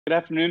Good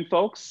afternoon,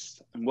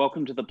 folks, and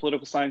welcome to the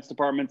Political Science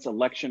Department's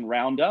Election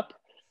Roundup.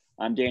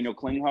 I'm Daniel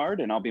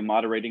Klinghard, and I'll be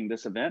moderating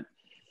this event.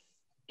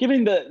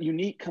 Given the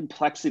unique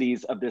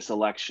complexities of this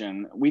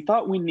election, we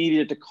thought we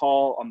needed to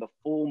call on the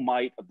full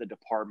might of the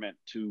department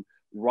to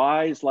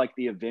rise like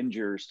the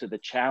Avengers to the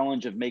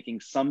challenge of making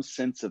some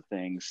sense of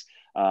things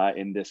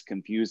in this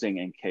confusing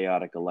and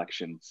chaotic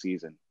election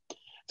season.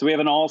 So we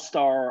have an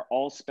all-star,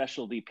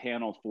 all-specialty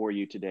panel for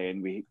you today,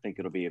 and we think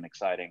it'll be an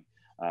exciting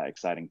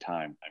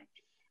time.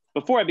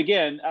 Before I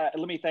begin,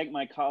 let me thank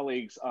my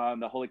colleagues on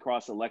the Holy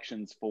Cross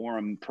Elections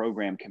Forum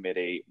Program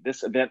Committee.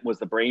 This event was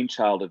the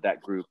brainchild of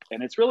that group,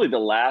 and it's really the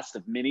last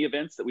of many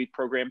events that we've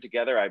programmed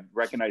together. I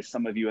recognize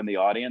some of you in the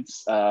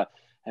audience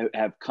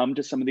have come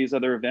to some of these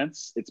other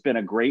events. It's been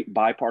a great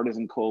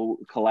bipartisan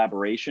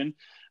collaboration.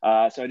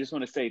 So I just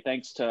want to say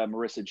thanks to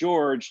Marissa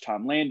George,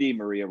 Tom Landy,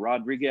 Maria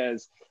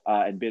Rodriguez,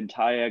 and Ben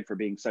Tayeg for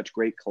being such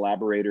great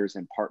collaborators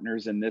and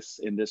partners in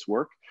this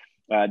work.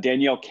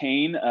 Danielle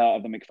Kane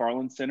of the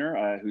McFarland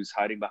Center, who's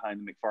hiding behind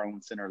the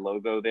McFarland Center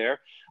logo there.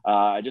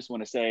 I just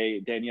want to say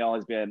Danielle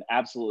has been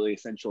absolutely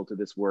essential to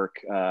this work,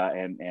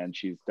 and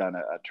she's done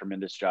a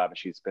tremendous job, and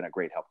she's been a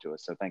great help to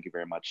us. So thank you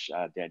very much,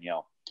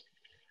 Danielle.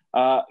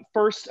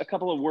 First, a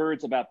couple of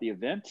words about the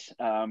event.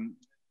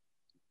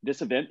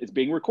 This event is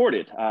being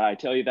recorded. I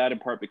tell you that in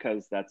part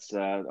because that's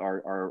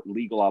our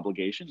legal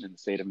obligation in the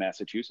state of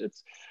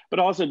Massachusetts, but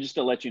also just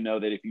to let you know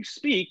that if you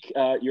speak,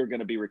 you're going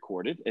to be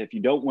recorded. If you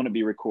don't want to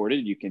be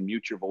recorded, you can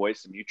mute your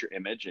voice and mute your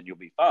image and you'll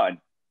be fine.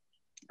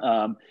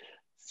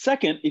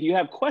 Second, if you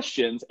have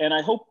questions, and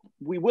I hope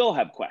we will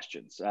have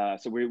questions.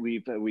 So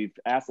we've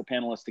asked the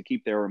panelists to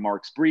keep their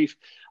remarks brief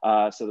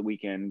so that we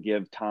can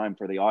give time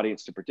for the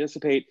audience to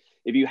participate.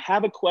 If you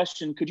have a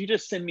question, could you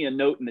just send me a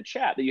note in the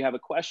chat that you have a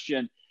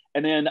question?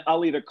 And then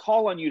I'll either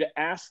call on you to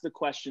ask the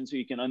question so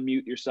you can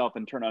unmute yourself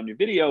and turn on your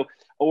video,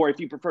 or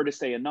if you prefer to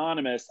stay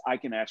anonymous, I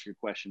can ask your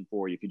question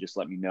for you if you just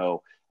let me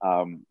know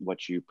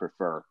what you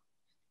prefer.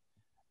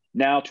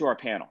 Now to our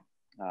panel.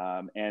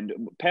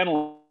 And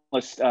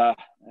panelists,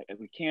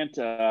 we can't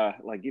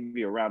like give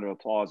you a round of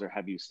applause or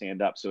have you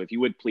stand up. So if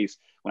you would please,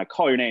 when I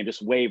call your name,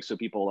 just wave so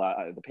people,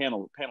 the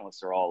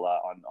panelists are all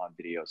on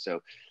video.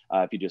 So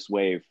if you just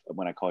wave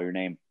when I call your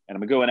name, and I'm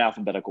gonna go in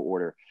alphabetical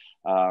order.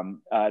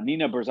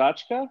 Nina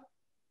Berzachka.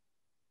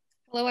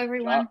 Hello,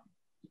 everyone.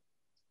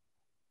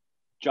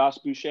 Josh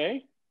Boucher.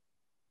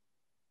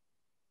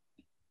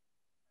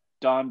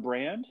 Don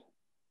Brand.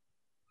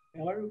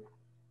 Hello.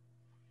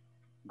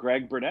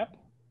 Greg Burnett.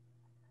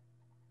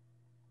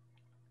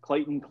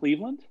 Clayton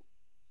Cleveland.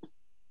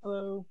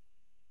 Hello.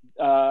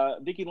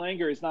 Vicki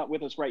Langer is not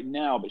with us right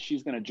now, but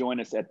she's going to join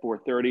us at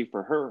 4:30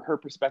 for her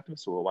perspective,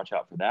 so we'll watch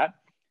out for that.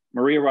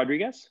 Maria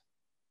Rodriguez.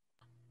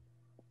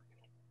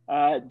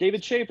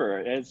 David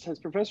Schaefer. Has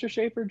Professor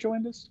Schaefer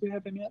joined us? Do we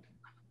have him yet?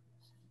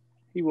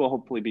 He will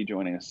hopefully be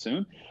joining us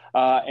soon.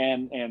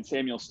 And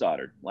Samuel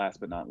Stoddard, last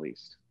but not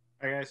least.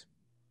 Hi, guys.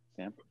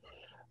 Sam.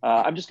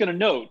 I'm just going to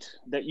note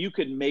that you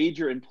could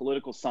major in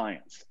political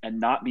science and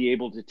not be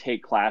able to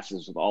take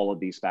classes with all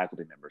of these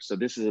faculty members. So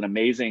this is an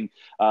amazing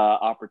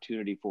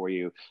opportunity for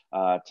you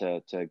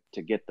to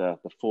get the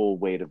full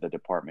weight of the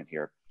department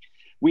here.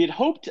 We had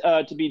hoped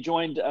to be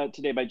joined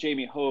today by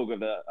Jamie Hogue of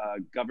the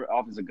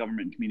Office of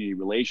Government and Community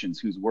Relations,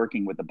 who's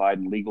working with the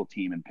Biden legal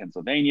team in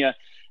Pennsylvania,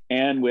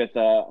 and with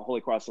Holy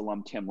Cross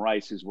alum Tim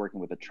Rice, who's working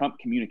with the Trump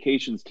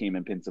communications team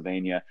in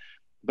Pennsylvania.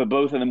 But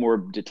both of them were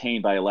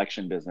detained by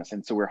election business.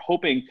 And so we're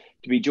hoping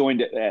to be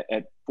joined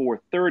at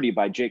 4:30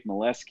 by Jake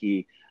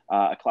Molesky,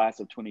 a class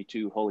of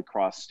 22 Holy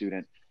Cross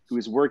student who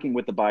is working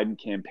with the Biden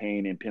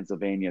campaign in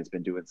Pennsylvania, has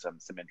been doing some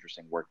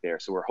interesting work there.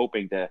 So we're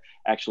hoping to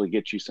actually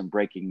get you some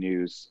breaking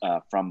news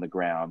from the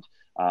ground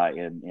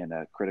in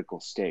a critical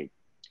state.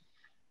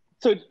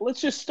 So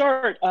let's just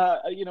start.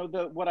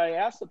 What I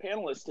asked the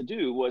panelists to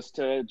do was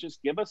to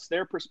just give us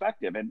their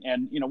perspective.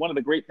 And one of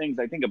the great things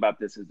I think about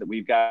this is that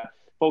we've got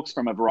folks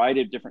from a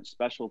variety of different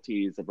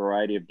specialties, a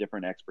variety of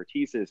different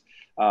expertises.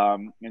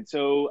 And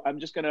so I'm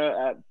just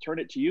gonna turn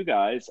it to you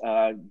guys.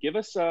 Give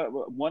us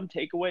one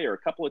takeaway or a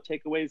couple of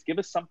takeaways. Give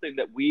us something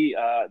that we,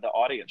 the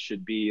audience,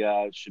 should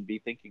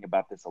be thinking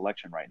about this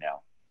election right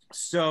now.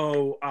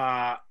 So,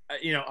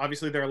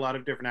 obviously there are a lot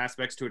of different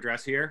aspects to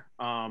address here.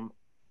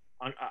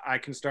 I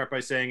can start by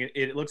saying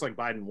it looks like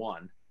Biden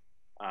won.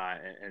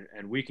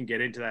 And we can get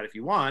into that if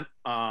you want.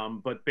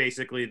 But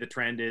basically the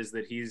trend is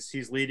that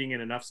he's leading in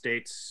enough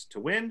states to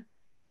win.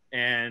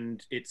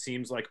 And it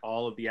seems like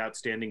all of the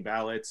outstanding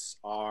ballots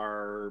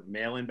are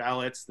mail-in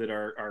ballots that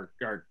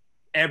are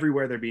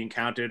everywhere they're being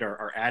counted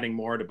are adding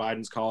more to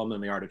Biden's column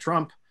than they are to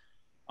Trump.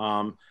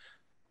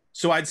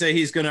 So I'd say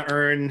he's going to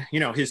earn,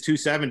 his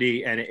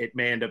 270, and it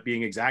may end up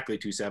being exactly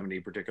 270,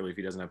 particularly if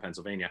he doesn't have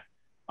Pennsylvania.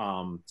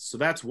 So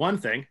that's one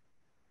thing.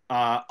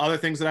 Other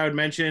things that I would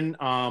mention,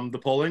 the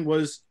polling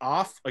was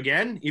off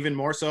again, even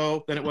more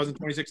so than it was in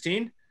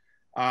 2016.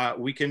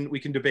 We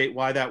can debate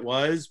why that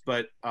was,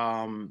 but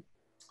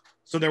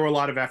so there were a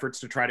lot of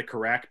efforts to try to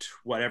correct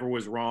whatever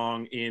was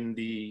wrong in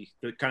the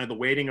kind of the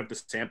weighting of the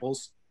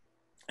samples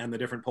and the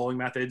different polling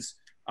methods.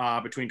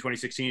 between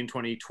 2016 and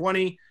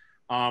 2020.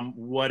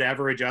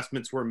 Whatever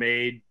adjustments were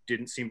made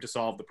didn't seem to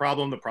solve the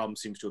problem. The problem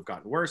seems to have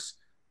gotten worse.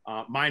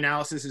 My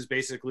analysis is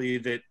basically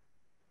that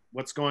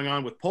what's going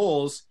on with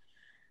polls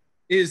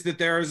is that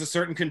there is a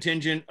certain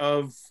contingent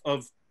of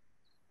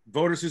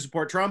voters who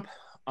support Trump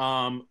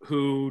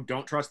who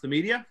don't trust the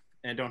media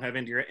and don't have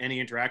any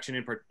interaction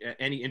in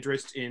any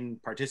interest in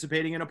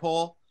participating in a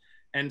poll.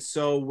 And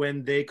so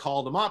when they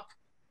call them up,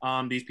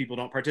 these people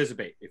don't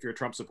participate if you're a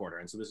Trump supporter.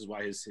 And so this is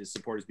why his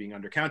support is being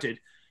undercounted.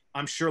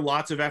 I'm sure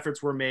lots of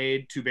efforts were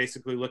made to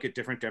basically look at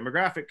different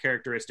demographic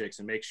characteristics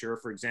and make sure,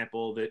 for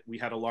example, that we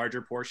had a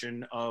larger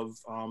portion of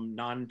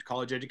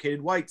non-college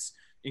educated whites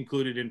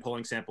included in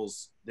polling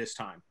samples this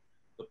time.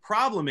 The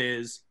problem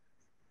is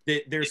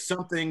that there's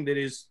something that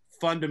is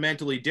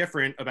fundamentally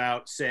different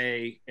about,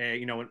 say,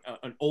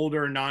 an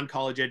older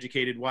non-college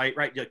educated white,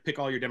 right? Like pick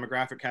all your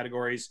demographic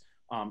categories.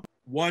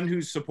 One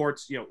who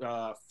supports,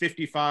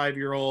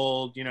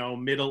 55-year-old,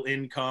 middle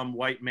income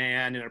white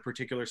man in a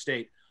particular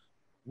state.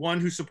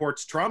 One who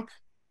supports Trump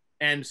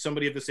and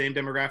somebody of the same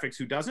demographics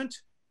who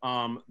doesn't.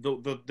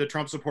 The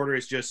Trump supporter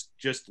is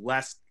just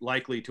less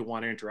likely to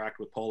want to interact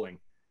with polling.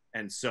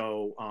 And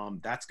so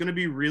that's going to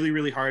be really,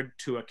 really hard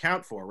to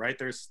account for, right?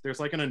 There's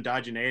like an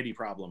endogeneity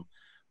problem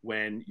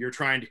when you're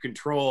trying to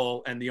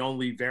control, and the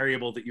only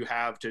variable that you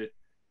have to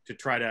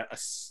try to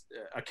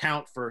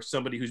account for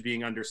somebody who's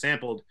being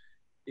undersampled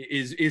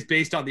is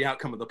based on the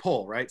outcome of the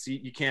poll, right? So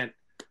you can't,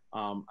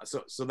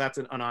 so that's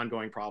an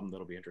ongoing problem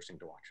that'll be interesting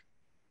to watch.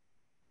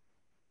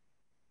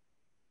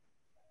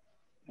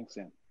 Thanks,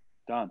 Sam.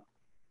 Don.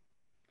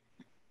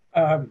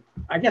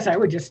 I guess I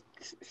would just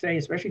say,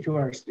 especially to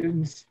our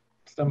students,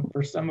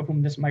 for some of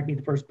whom this might be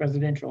the first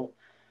presidential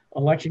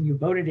election you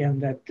voted in,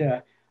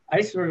 that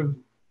I sort of,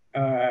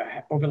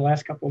 over the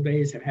last couple of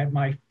days, have had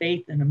my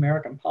faith in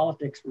American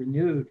politics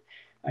renewed.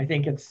 I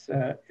think it's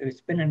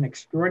been an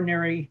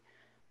extraordinary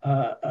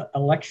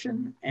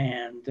election,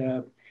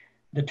 and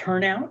the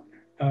turnout,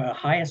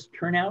 highest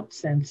turnout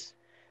since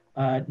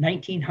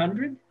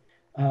 1900.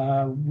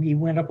 We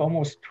went up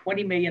almost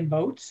 20 million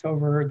votes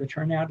over the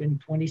turnout in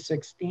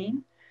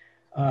 2016.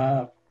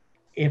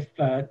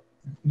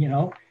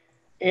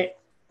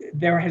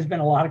 There has been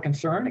a lot of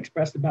concern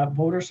expressed about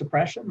voter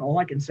suppression. All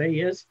I can say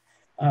is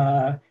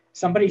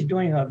somebody's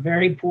doing a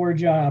very poor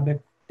job if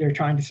they're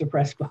trying to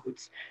suppress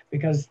votes,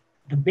 because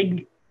the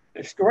big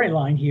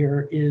storyline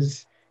here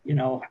is,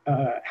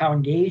 how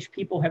engaged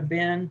people have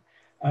been.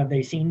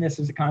 They've seen this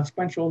as a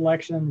consequential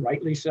election,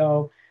 rightly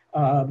so.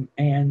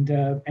 And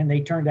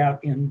they turned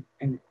out in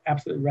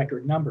absolute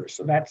record numbers.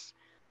 So that's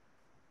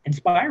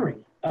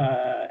inspiring,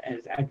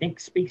 as I think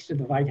speaks to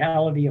the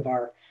vitality of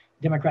our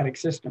democratic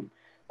system.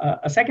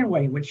 A second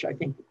way in which I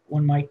think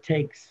one might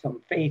take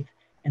some faith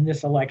in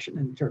this election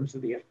in terms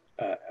of the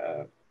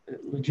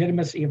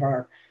legitimacy of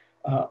our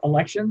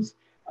elections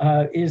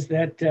is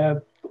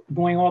that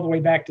going all the way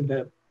back to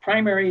the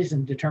primaries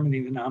and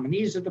determining the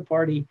nominees of the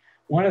party,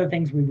 one of the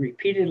things we've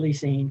repeatedly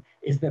seen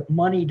is that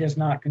money does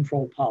not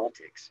control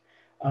politics.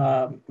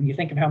 When you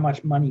think of how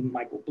much money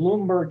Michael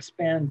Bloomberg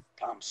spent,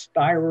 Tom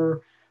Steyer,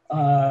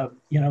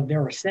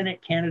 there were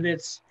Senate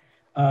candidates,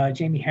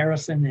 Jamie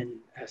Harrison in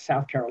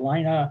South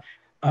Carolina,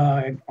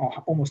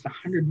 almost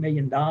 $100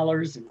 million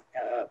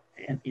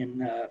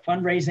in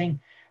fundraising.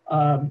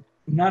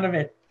 None of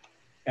it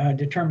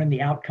determined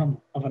the outcome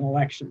of an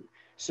election.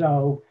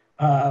 So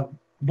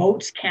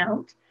votes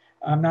count.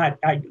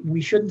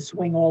 We shouldn't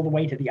swing all the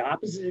way to the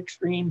opposite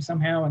extreme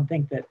somehow and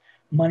think that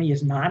money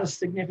is not a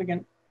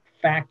significant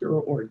factor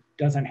or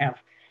doesn't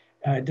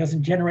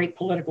generate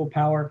political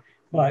power.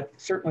 But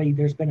certainly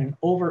there's been an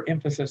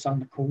overemphasis on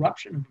the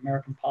corruption of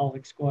American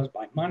politics caused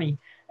by money.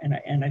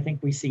 And I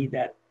think we see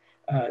that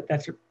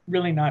that's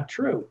really not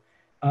true.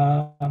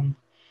 Then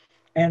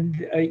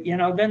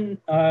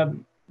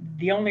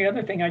the only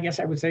other thing I guess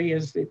I would say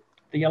is that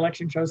the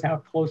election shows how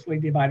closely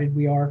divided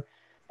we are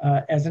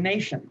as a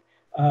nation.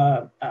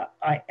 I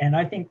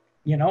think,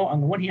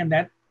 on the one hand,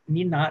 that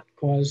need not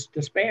cause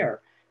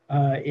despair.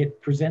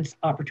 It presents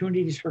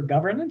opportunities for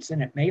governance,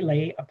 and it may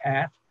lay a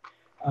path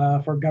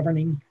for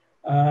governing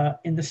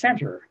in the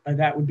center.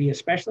 That would be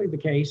especially the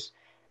case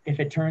if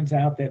it turns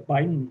out that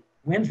Biden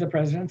wins the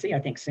presidency. I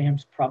think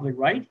Sam's probably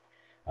right.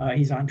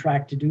 He's on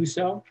track to do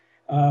so.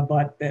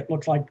 But it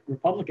looks like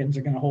Republicans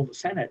are going to hold the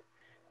Senate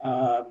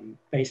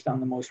based on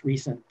the most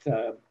recent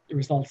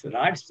results that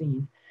I've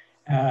seen.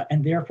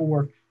 And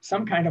therefore,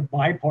 some kind of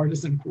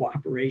bipartisan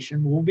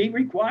cooperation will be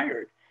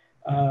required.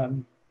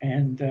 So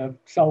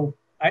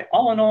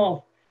all in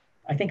all,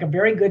 I think a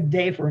very good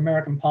day for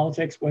American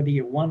politics, whether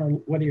you won or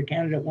whether your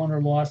candidate won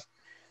or lost.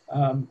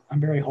 I'm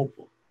very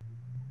hopeful.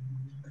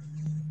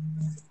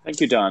 Thank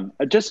you, Don.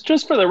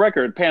 Just for the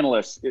record,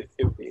 panelists,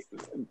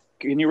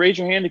 can you raise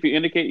your hand if you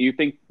indicate you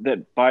think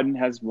that Biden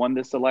has won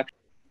this election?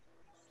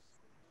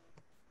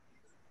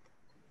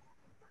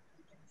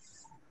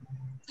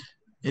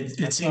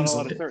 It seems not a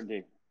lot of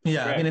certainty.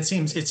 Yeah, I mean, it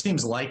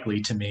seems likely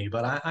to me,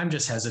 but I'm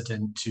just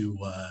hesitant to,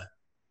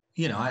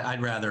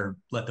 I'd rather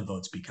let the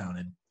votes be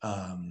counted.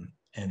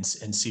 and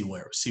see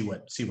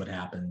what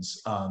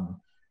happens.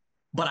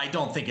 But I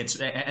don't think it's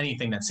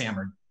anything that Sam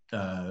or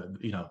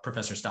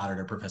Professor Stoddard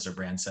or Professor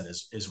Brand said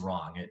is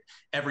wrong.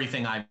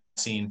 Everything I've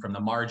seen, from the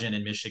margin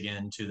in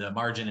Michigan to the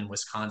margin in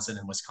Wisconsin,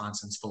 and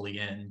Wisconsin's fully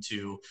in,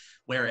 to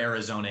where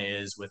Arizona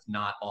is with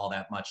not all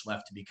that much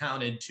left to be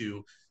counted,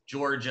 to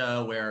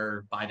Georgia,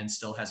 where Biden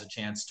still has a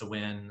chance to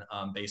win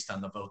based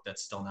on the vote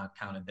that's still not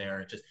counted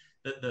there. Just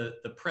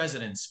the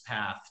president's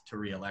path to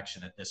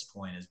re-election at this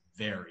point is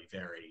very,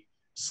 very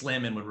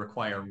slim and would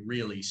require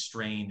really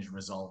strange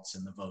results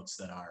in the votes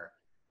that are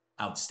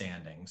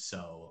outstanding.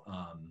 So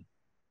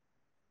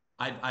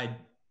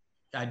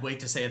I'd wait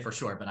to say it for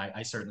sure, but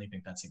I certainly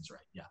think that seems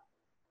right.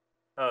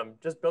 Yeah.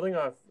 Just building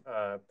off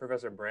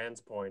Professor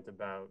Brand's point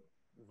about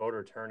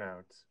voter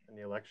turnout in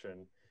the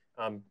election,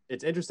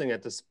 it's interesting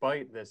that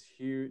despite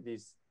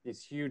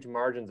these huge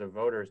margins of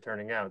voters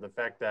turning out, the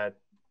fact that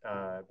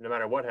no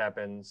matter what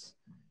happens,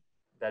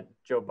 that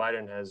Joe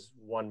Biden has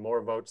won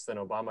more votes than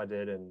Obama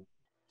did in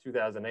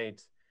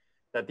 2008,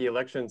 that the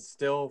election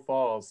still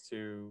falls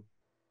to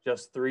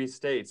just 3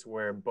 states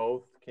where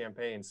both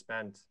campaigns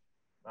spent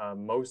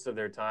most of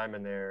their time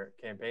in their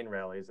campaign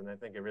rallies. And I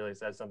think it really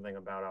says something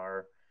about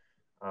our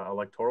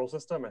electoral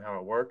system and how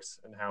it works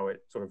and how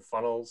it sort of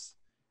funnels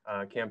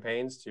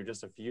campaigns to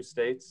just a few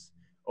states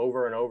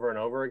over and over and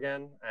over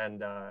again.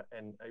 And I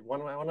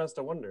want us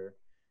to wonder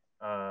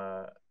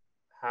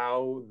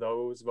how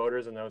those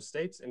voters in those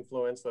states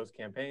influence those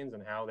campaigns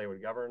and how they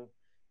would govern,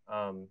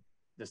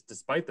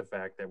 despite the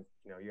fact that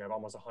you have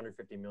almost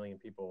 150 million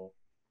people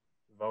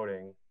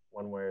voting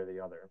one way or the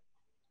other.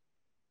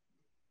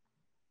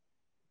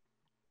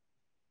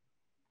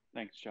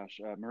 Thanks, Josh.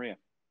 Maria.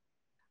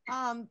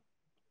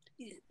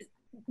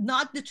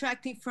 Not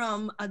detracting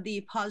from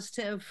the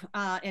positive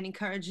and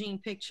encouraging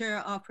picture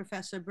of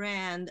Professor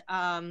Brand,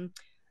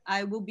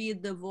 I will be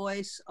the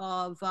voice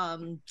of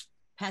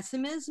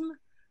pessimism.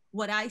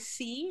 What I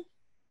see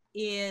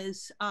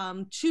is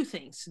 2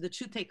 things, the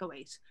 2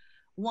 takeaways.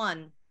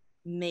 One,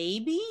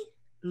 maybe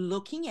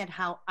looking at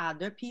how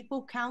other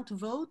people count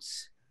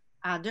votes,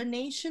 other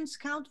nations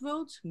count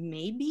votes,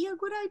 may be a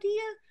good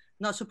idea.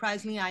 Not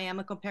surprisingly, I am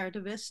a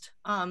comparativist,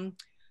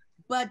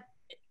 but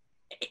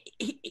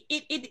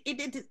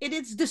it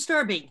is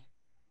disturbing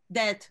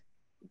that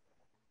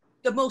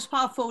the most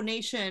powerful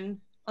nation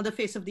on the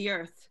face of the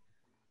earth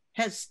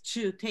has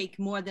to take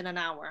more than an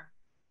hour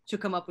to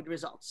come up with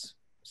results.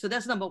 So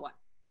that's number 1.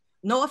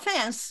 No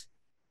offense,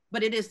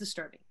 but it is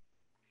disturbing.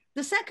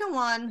 The second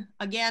one,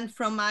 again,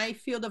 from my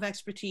field of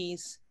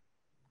expertise,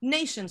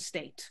 nation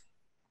state.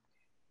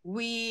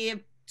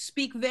 We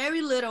speak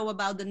very little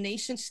about the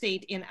nation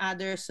state in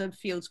other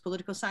subfields.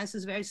 Political science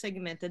is very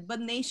segmented, but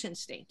nation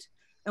state.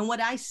 And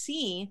what I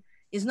see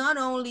is not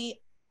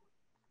only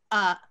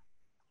a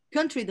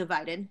country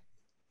divided,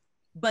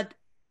 but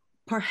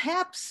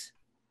perhaps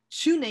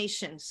 2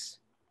 nations.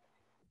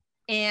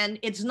 And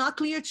it's not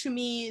clear to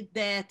me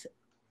that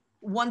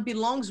one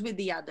belongs with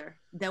the other,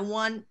 that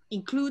one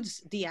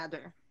includes the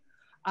other.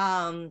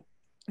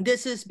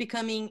 This is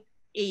becoming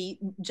a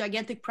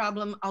gigantic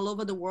problem all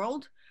over the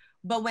world.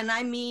 But when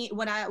I mean,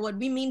 what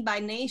we mean by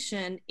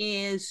nation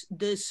is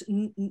this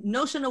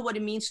notion of what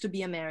it means to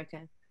be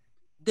American,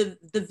 the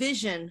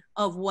vision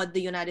of what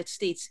the United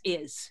States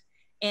is.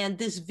 And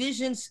these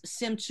visions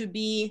seem to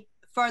be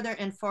farther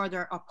and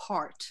farther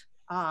apart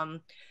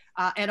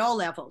at all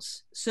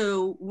levels.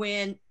 So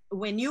when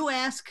you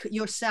ask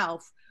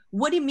yourself,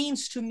 what it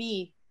means to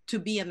me to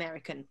be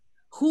American,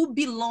 who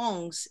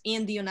belongs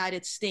in the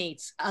United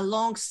States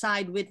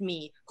alongside with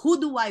me?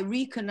 Who do I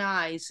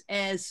recognize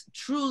as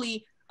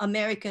truly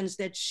Americans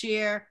that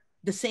share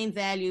the same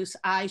values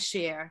I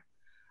share?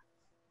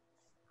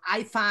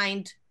 I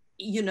find,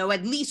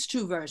 at least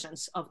 2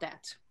 versions of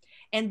that.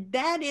 And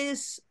that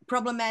is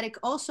problematic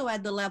also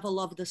at the level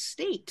of the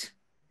state,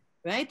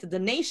 right? The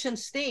nation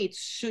states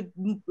should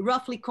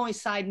roughly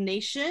coincide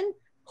nation,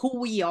 who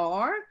we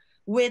are,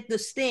 with the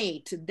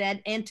state,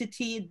 that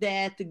entity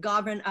that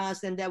govern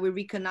us and that we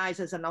recognize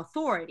as an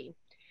authority.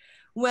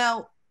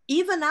 Well,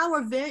 even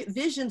our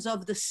visions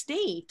of the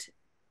state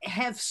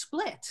have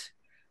split.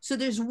 So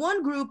there's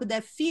one group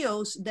that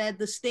feels that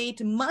the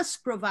state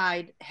must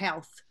provide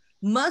health,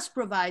 must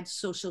provide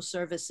social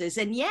services,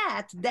 and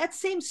yet that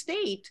same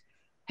state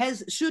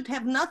should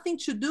have nothing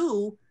to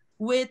do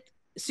with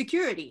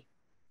security.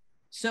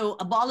 So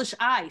abolish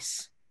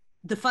ICE,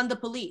 defund the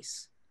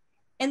police.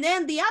 And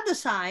then the other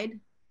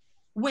side,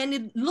 when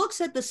it looks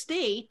at the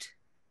state,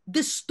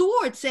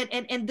 distorts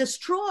and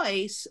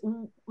destroys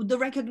the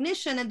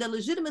recognition and the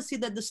legitimacy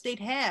that the state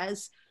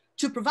has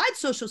to provide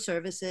social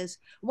services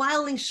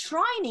while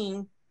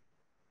enshrining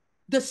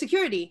the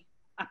security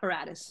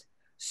apparatus.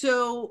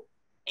 So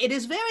it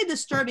is very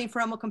disturbing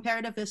from a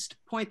comparativist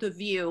point of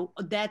view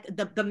that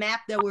the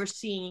map that we're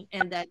seeing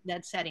and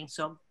that setting.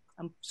 So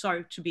I'm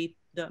sorry to be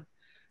the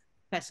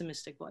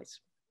pessimistic voice.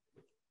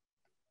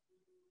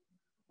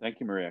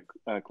 Thank you, Maria.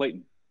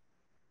 Clayton.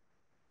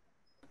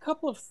 A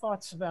couple of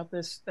thoughts about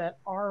this that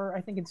are,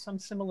 I think, in some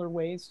similar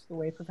ways, the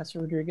way Professor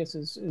Rodriguez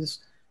is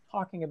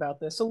talking about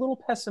this, a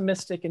little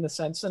pessimistic in the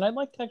sense, and I'd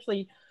like to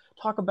actually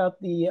talk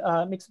about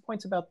make some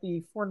points about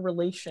the foreign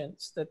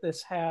relations that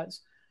this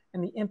has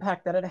and the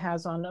impact that it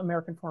has on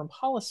American foreign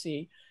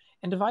policy,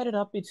 and divide it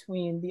up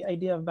between the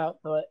idea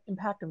about the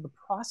impact of the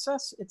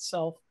process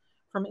itself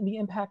from the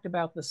impact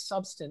about the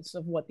substance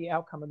of what the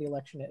outcome of the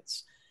election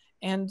is.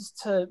 And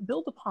to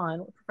build upon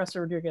what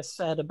Professor Rodriguez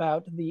said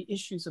about the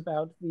issues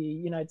about the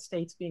United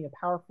States being a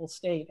powerful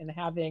state and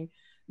having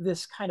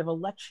this kind of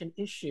election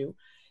issue.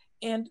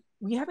 And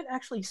we haven't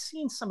actually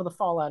seen some of the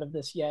fallout of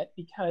this yet,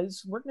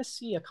 because we're going to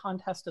see a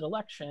contested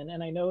election.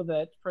 And I know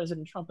that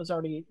President Trump has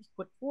already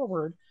put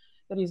forward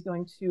that he's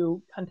going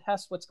to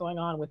contest what's going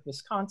on with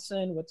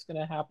Wisconsin, what's going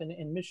to happen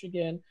in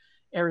Michigan,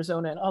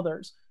 Arizona, and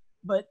others.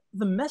 But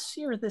the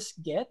messier this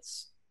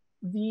gets,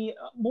 the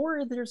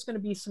more there's going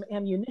to be some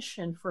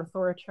ammunition for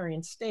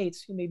authoritarian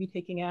states who may be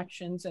taking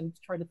actions and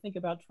try to think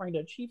about trying to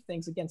achieve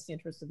things against the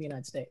interests of the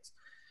United States.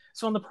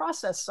 So on the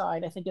process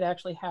side, I think it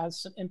actually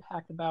has some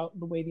impact about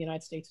the way the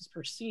United States is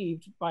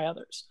perceived by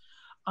others.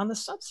 On the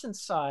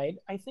substance side,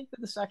 I think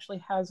that this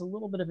actually has a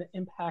little bit of an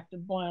impact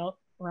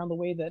around the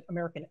way that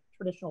American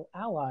traditional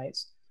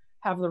allies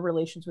have their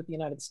relations with the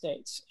United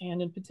States.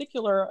 And in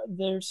particular,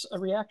 there's a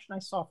reaction I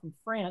saw from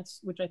France,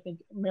 which I think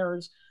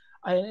mirrors,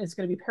 is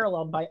going to be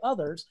paralleled by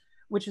others,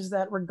 which is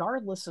that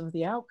regardless of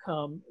the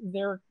outcome,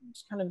 they're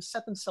kind of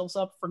set themselves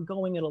up for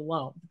going it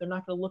alone. They're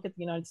not going to look at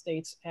the United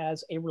States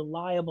as a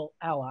reliable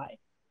ally.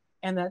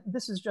 And that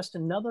this is just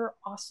another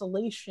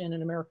oscillation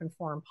in American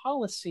foreign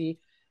policy,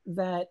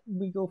 that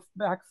we go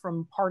back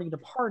from party to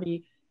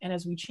party. And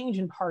as we change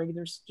in party,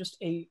 there's just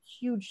a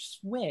huge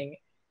swing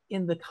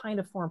in the kind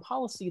of foreign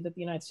policy that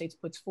the United States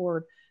puts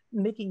forward,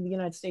 making the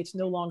United States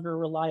no longer a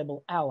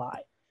reliable ally.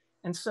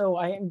 And so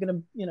I am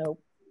going to,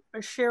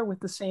 share with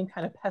the same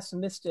kind of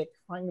pessimistic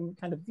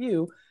kind of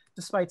view,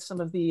 despite some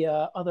of the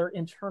other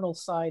internal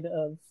side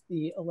of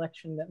the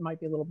election that might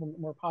be a little bit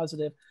more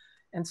positive,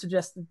 and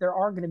suggest that there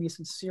are going to be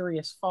some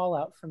serious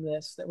fallout from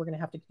this that we're going to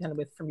have to contend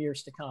with from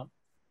years to come.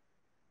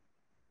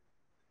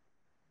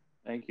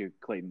 Thank you,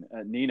 Clayton.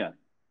 Nina.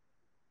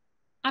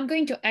 I'm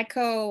going to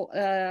echo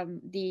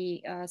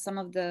some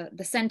of the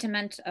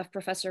sentiment of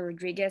Professor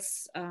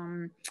Rodriguez,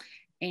 and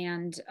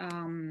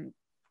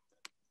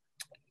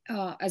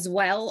as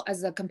well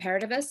as a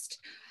comparativist.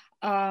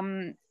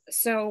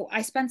 So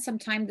I spent some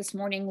time this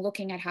morning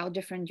looking at how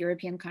different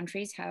European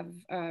countries have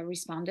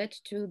responded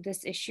to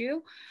this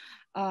issue.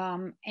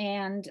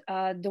 And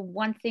the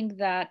one thing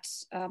that,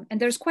 and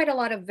there's quite a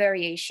lot of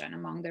variation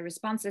among the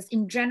responses.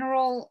 In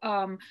general,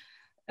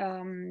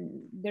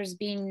 there's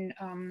been,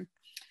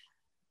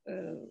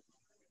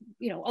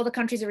 all the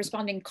countries are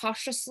responding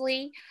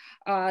cautiously.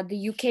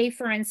 The UK,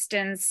 for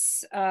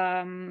instance,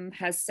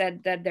 has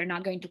said that they're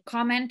not going to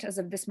comment as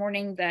of this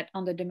morning, that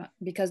on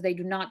because they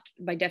do not,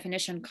 by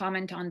definition,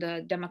 comment on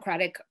the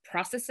democratic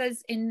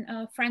processes in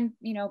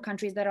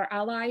countries that are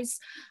allies.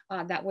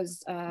 That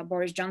was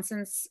Boris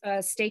Johnson's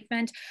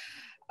statement.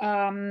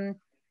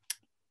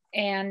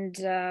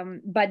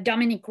 But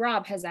Dominic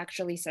Raab has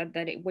actually said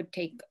that it would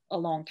take a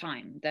long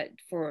time, that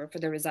for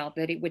the result,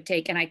 that it would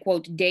take, and I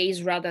quote,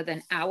 days rather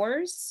than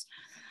hours.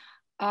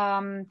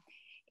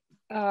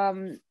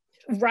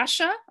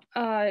 Russia,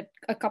 a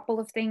couple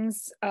of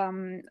things.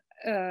 Again,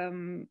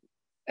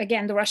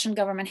 the Russian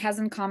government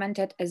hasn't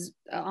commented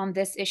on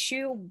this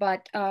issue,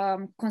 but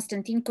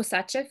Konstantin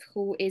Kosachev,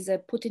 who is a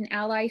Putin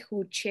ally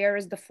who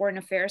chairs the Foreign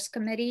Affairs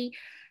Committee,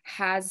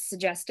 has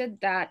suggested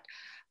that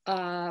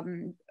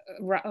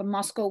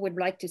Moscow would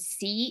like to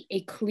see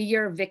a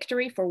clear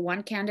victory for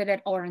one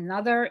candidate or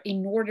another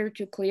in order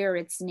to clear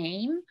its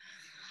name,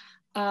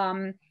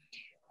 so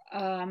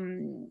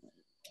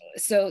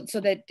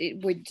that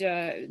it would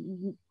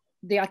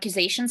the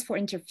accusations for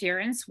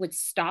interference would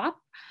stop.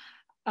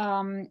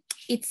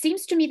 It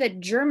seems to me that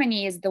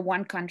Germany is the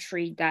one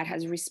country that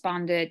has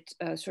responded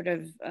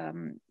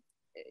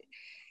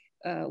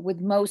with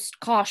most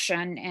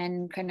caution,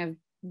 and kind of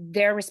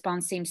their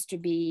response seems to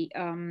be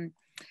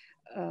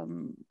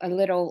a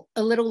little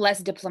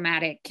less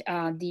diplomatic.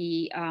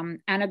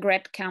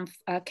 Annegret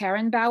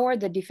Kramp-Karrenbauer,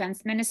 the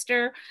defense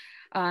minister,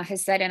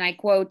 has said, and I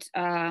quote,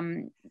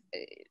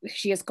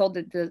 she has called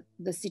it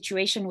the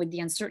situation with the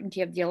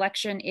uncertainty of the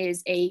election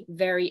is a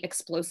very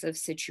explosive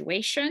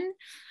situation.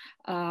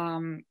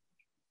 And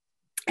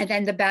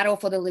then the battle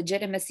for the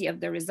legitimacy of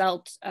the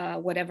result,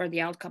 whatever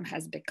the outcome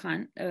has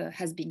begun.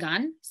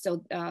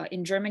 So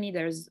in Germany,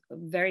 there's a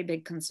very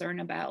big concern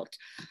about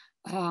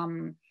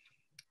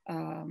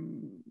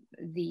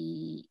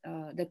the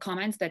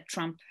comments that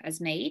Trump has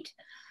made.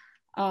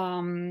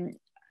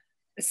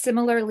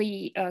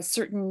 Similarly,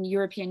 certain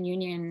European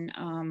Union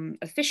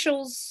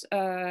officials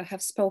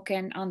have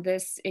spoken on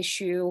this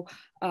issue.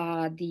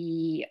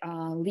 The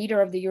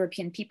leader of the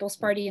European People's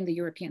Party in the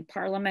European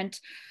Parliament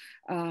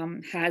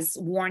has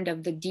warned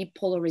of the deep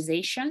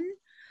polarization.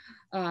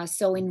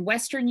 So in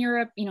Western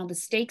Europe, the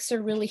stakes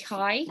are really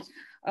high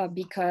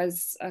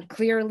because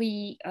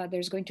clearly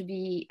there's going to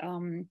be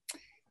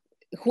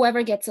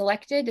whoever gets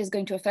elected is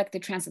going to affect the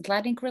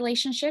transatlantic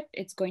relationship.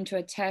 It's going to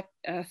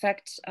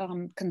affect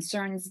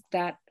concerns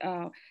that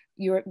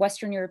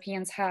Western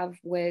Europeans have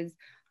with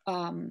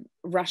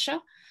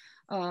Russia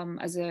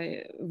as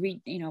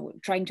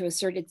trying to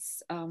assert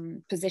its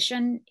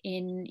position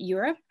in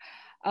Europe.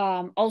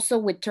 Also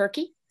with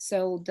Turkey,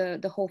 so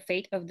the whole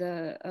fate of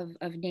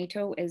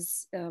NATO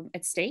is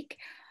at stake.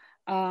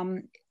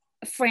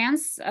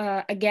 France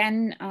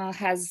again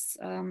has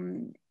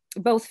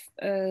both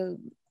the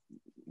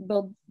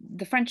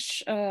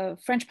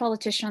French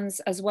politicians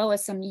as well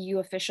as some EU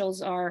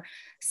officials are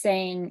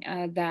saying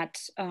that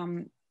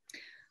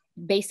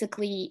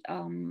basically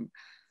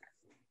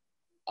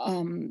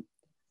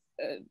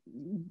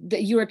the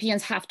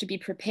Europeans have to be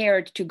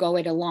prepared to go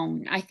it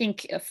alone. I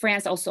think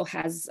France also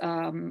has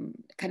kind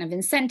of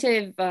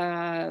incentive.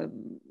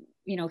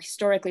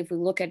 Historically, if we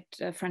look at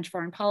French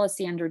foreign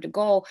policy under de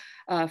Gaulle,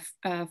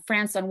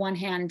 France on one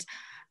hand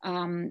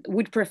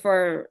would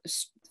prefer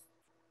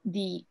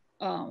the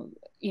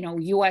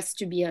US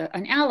to be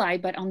an ally,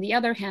 but on the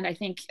other hand, I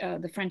think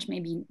the French may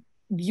be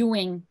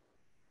viewing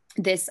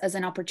this as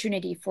an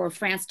opportunity for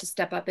France to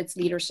step up its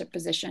leadership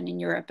position in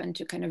Europe and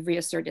to kind of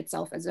reassert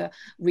itself as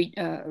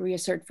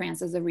reassert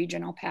France as a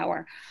regional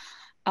power.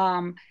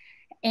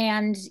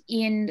 And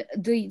in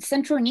the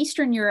Central and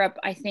Eastern Europe,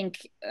 I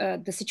think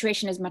the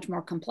situation is much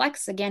more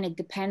complex. Again, it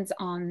depends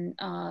on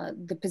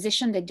the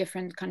position that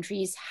different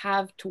countries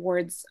have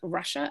towards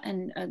Russia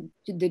and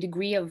the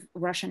degree of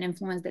Russian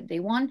influence that they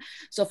want.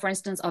 So for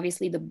instance,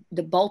 obviously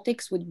the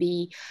Baltics would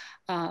be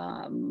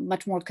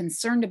much more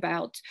concerned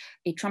about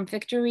a Trump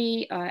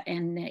victory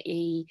and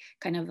a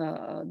kind of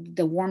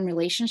the warm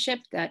relationship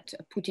that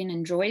Putin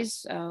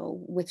enjoys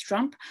with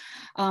Trump.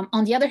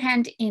 On the other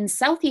hand, in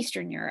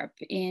Southeastern Europe,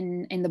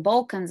 in the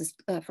Balkans,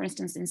 for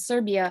instance, in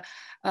Serbia,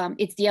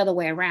 it's the other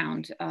way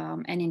around.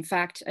 And in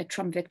fact, a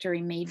Trump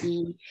victory may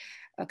be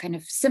kind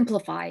of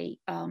simplify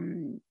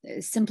the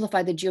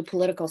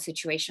geopolitical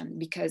situation,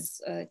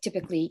 because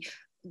typically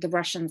the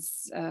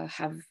Russians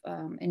have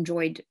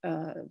enjoyed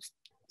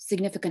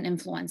significant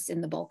influence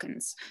in the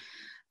Balkans.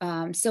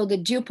 So the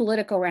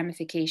geopolitical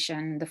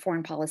ramification, the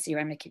foreign policy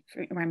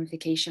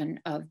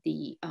ramification of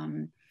the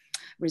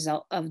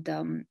result of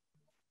the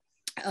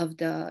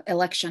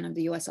election, of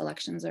the US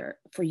elections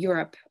for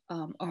Europe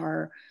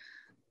are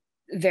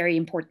very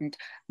important.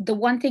 The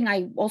one thing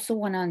I also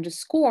want to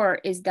underscore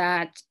is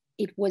that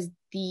it was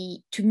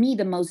to me,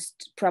 the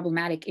most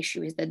problematic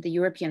issue is that the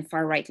European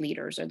far-right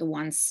leaders are the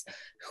ones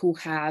who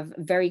have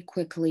very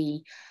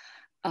quickly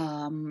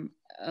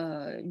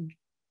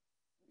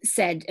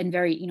said and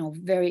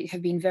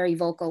have been very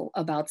vocal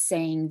about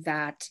saying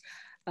that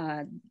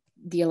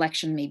the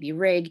election may be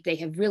rigged. They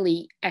have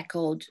really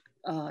echoed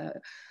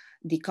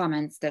the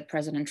comments that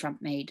President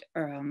Trump made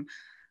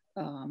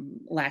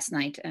last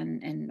night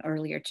and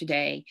earlier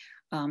today.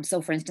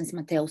 So for instance,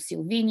 Matteo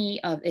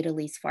Salvini of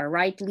Italy's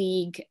far-right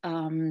league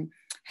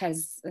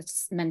has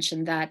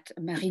mentioned that.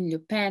 Marine Le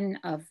Pen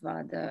of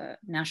the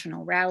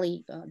National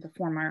Rally, the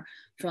former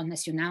Front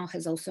National,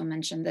 has also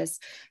mentioned this.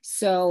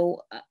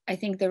 So I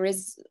think there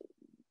is,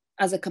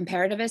 as a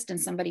comparativist and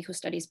somebody who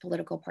studies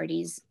political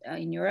parties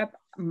in Europe,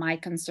 my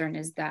concern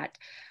is that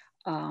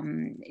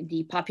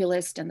the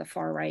populist and the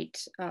far-right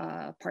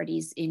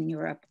parties in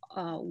Europe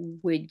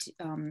would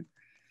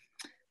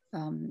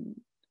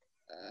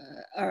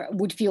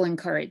feel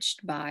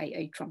encouraged by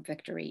a Trump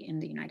victory in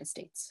the United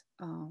States,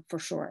 for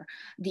sure.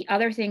 The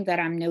other thing that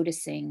I'm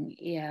noticing,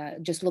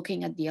 just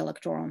looking at the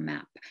electoral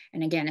map,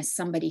 and again, as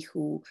somebody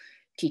who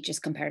teaches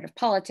comparative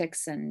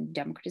politics and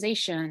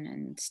democratization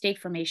and state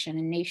formation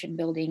and nation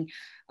building,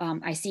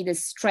 I see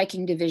this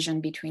striking division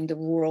between the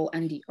rural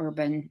and the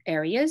urban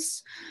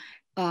areas.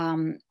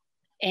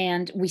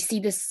 And we see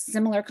this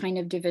similar kind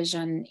of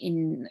division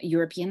in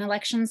European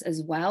elections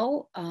as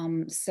well.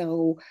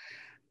 So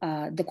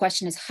the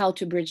question is how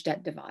to bridge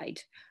that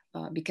divide,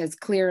 because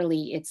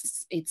clearly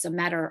it's a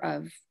matter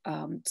of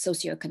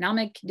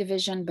socioeconomic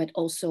division, but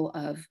also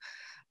of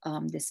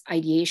this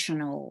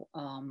ideational,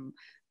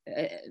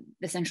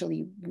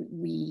 essentially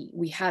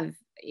we have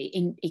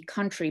in a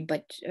country,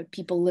 but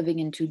people living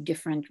in two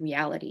different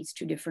realities,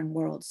 two different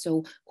worlds.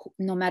 So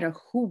no matter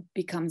who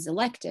becomes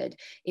elected,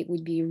 it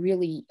would be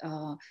really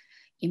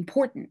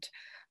important.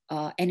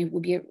 And it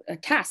would be a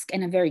task,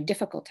 and a very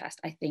difficult task,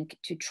 I think,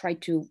 to try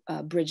to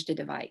bridge the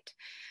divide.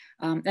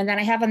 And then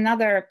I have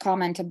another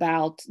comment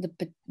about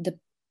the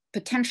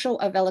potential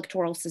of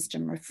electoral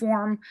system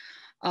reform,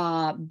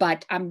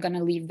 but I'm going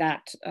to leave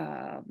that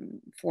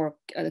for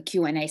the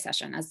Q&A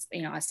session. As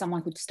you know, as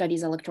someone who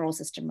studies electoral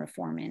system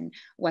reform in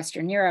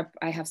Western Europe,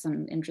 I have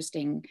some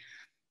interesting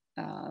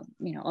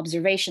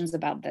observations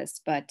about this.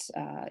 But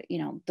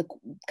the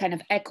kind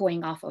of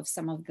echoing off of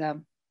some of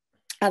the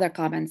other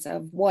comments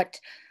of what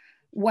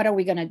are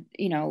we going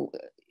to,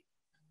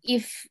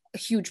 if a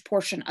huge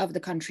portion of the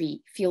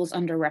country feels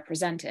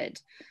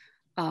underrepresented,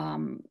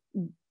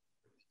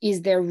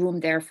 is there room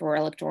there for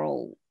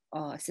electoral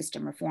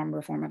system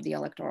reform of the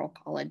Electoral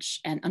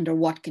College, and under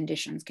what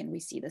conditions can we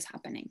see this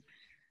happening?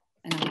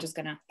 And I'm just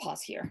going to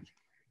pause here.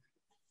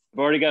 I've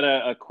already got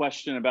a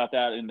question about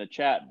that in the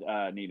chat,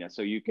 Nina.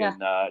 So you can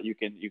you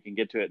can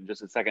get to it in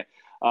just a second.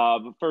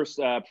 But first,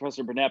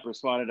 Professor Burnett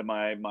responded to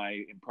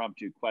my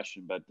impromptu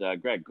question, but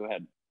Greg, go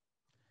ahead.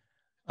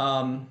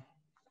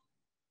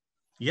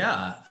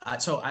 Yeah,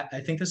 so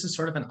I think this is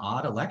sort of an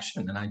odd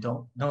election, and I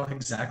don't know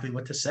exactly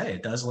what to say.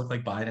 It does look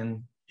like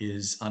Biden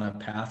is on a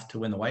path to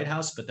win the White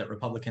House, but that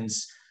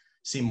Republicans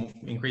seem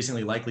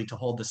increasingly likely to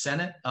hold the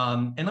Senate.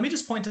 And let me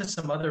just point to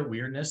some other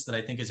weirdness that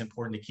I think is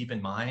important to keep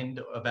in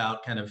mind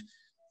about kind of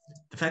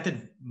the fact that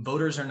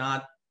voters are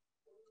not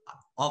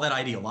all that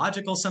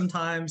ideological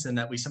sometimes, and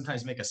that we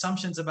sometimes make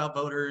assumptions about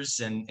voters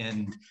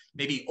and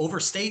maybe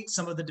overstate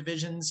some of the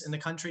divisions in the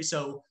country.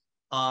 So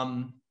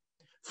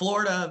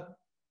Florida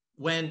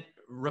went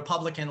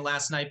Republican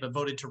last night, but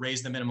voted to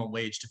raise the minimum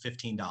wage to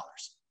 $15.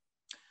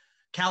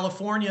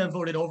 California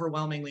voted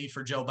overwhelmingly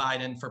for Joe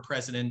Biden for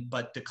president,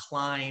 but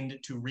declined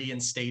to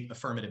reinstate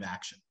affirmative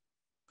action.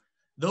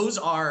 Those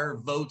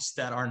are votes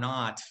that are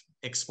not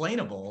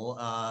explainable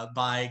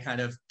by kind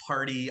of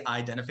party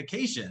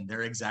identification.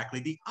 They're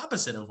exactly the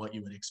opposite of what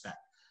you would expect.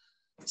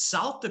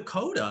 South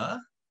Dakota,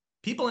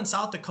 people in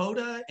South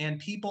Dakota and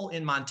people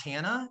in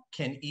Montana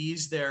can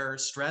ease their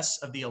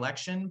stress of the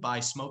election by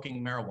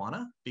smoking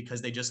marijuana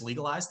because they just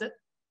legalized it.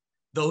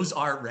 Those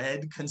are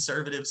red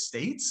conservative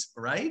states,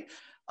 right?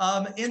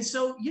 And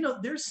so, you know,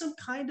 there's some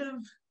kind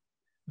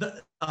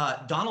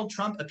of, Donald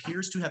Trump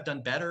appears to have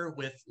done better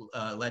with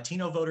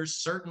Latino voters,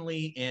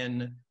 certainly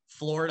in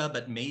Florida,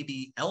 but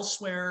maybe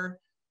elsewhere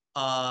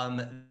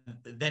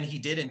than he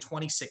did in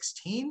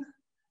 2016.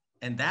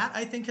 And that,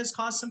 I think, has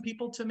caused some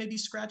people to maybe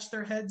scratch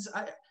their heads.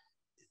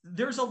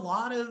 There's a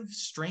lot of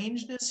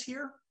strangeness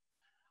here.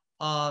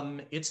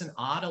 It's an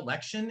odd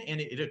election, and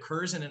it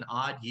occurs in an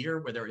odd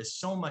year where there is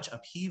so much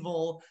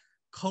upheaval,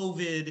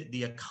 COVID,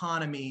 the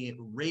economy,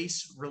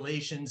 race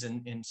relations,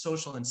 and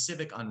social and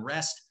civic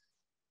unrest.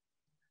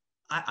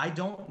 I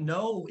don't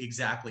know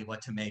exactly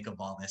what to make of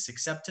all this,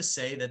 except to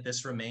say that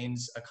this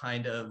remains a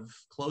kind of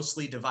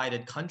closely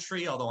divided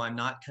country, although I'm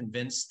not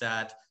convinced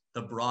that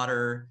the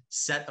broader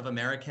set of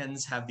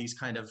Americans have these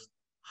kind of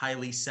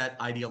highly set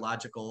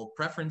ideological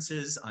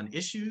preferences on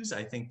issues.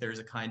 I think there's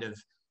a kind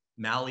of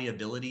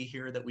malleability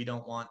here that we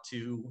don't want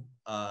to,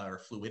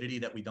 or fluidity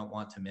that we don't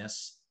want to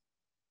miss.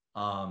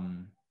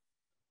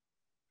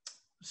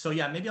 So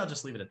yeah, maybe I'll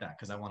just leave it at that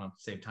because I want to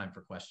save time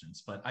for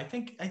questions. But I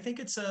think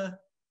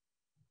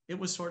it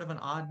was sort of an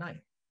odd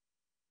night.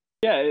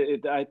 Yeah,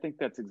 I think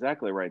that's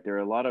exactly right. There are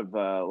a lot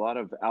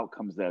of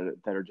outcomes that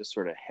are just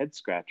sort of head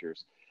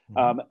scratchers.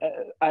 Mm-hmm.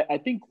 I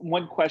think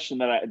one question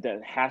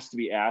that has to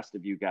be asked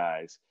of you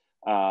guys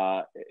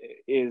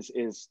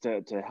is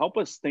to help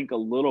us think a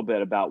little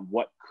bit about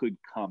what could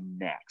come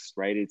next,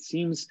 right? It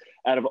seems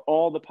out of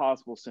all the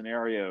possible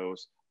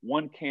scenarios,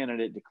 one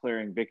candidate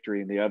declaring victory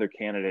and the other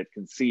candidate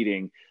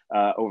conceding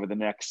over the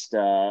next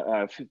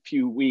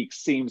few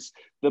weeks seems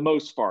the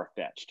most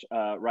far-fetched,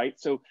 right?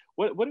 So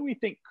what do we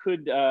think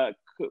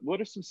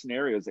what are some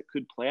scenarios that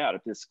could play out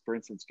if this, for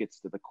instance, gets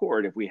to the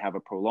court, if we have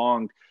a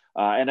prolonged,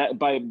 and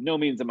by no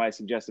means am I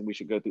suggesting we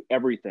should go through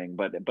everything,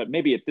 but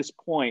maybe at this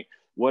point,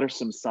 what are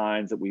some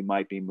signs that we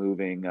might be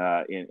moving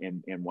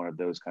in one of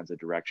those kinds of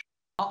directions?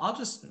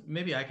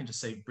 Maybe I can just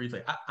say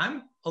briefly,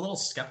 I'm a little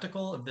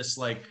skeptical of this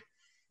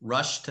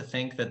rush to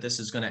think that this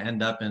is going to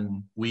end up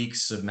in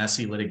weeks of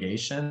messy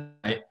litigation.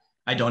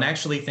 I don't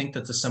actually think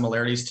that the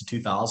similarities to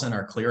 2000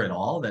 are clear at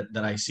all, that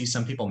I see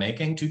some people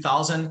making.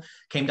 2000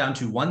 came down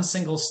to one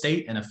single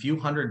state and a few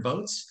hundred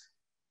votes.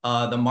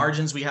 The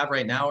margins we have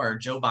right now are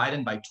Joe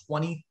Biden by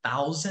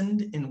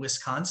 20,000 in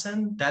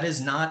Wisconsin. That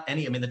is not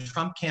any, I mean, the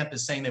Trump camp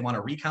is saying they want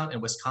to recount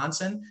in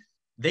Wisconsin.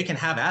 They can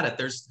have at it.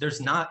 It's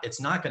not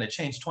going to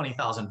change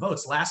 20,000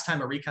 votes. Last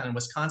time a recount in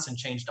Wisconsin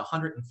changed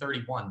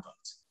 131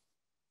 votes.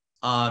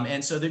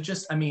 And so they're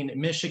just, I mean,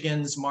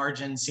 Michigan's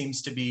margin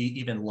seems to be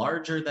even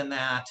larger than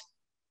that.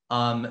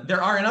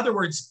 There are, in other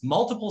words,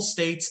 multiple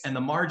states, and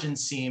the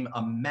margins seem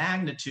a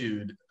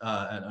magnitude,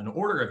 an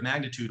order of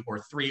magnitude or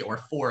 3 or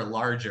 4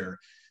 larger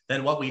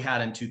than what we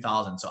had in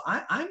 2000. So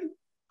I'm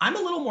a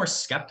little more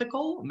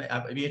skeptical.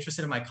 I'd be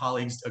interested if my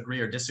colleagues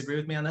agree or disagree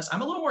with me on this.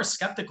 I'm a little more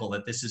skeptical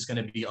that this is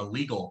going to be a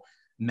legal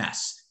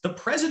mess. The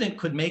president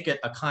could make it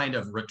a kind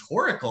of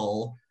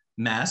rhetorical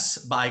mess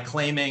by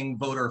claiming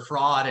voter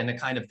fraud and the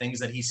kind of things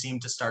that he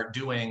seemed to start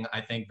doing,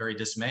 I think, very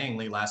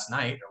dismayingly last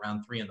night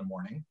around 3 a.m.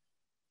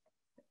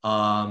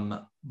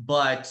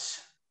 But,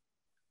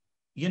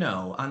 you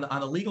know, on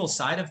the legal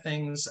side of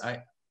things,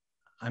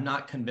 I'm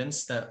not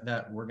convinced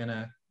that we're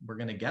gonna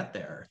get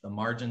there. The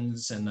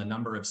margins and the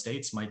number of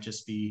states might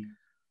just be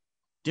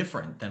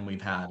different than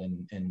we've had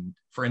in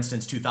for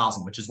instance,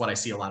 2000, which is what I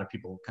see a lot of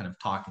people kind of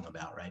talking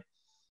about, right?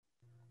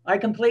 I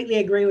completely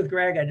agree with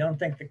Greg. I don't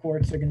think the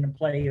courts are going to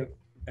play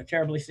a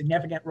terribly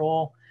significant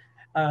role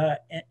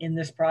in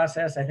this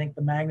process. I think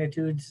the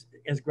magnitudes,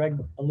 as Greg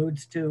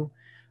alludes to,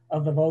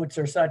 of the votes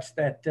are such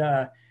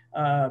that,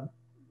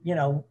 you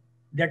know,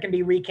 there can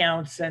be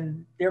recounts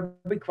and there'll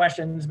be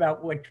questions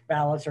about which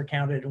ballots are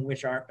counted and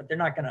which aren't, but they're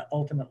not going to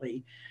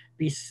ultimately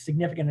be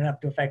significant enough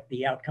to affect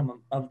the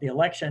outcome of the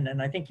election. And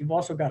I think you've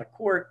also got a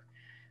court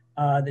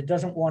that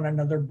doesn't want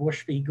another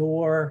Bush v.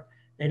 Gore.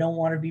 They don't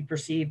want to be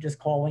perceived as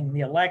calling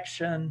the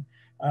election,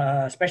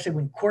 especially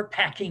when court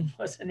packing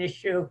was an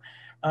issue.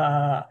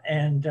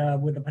 And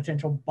with a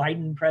potential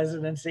Biden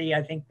presidency,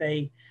 I think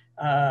they,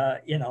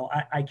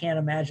 I can't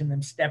imagine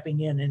them stepping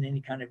in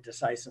any kind of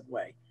decisive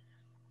way.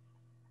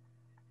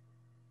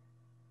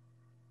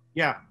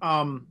 Yeah,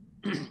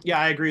 yeah,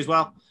 I agree as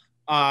well.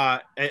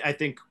 I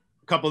think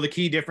a couple of the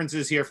key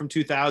differences here from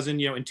 2000,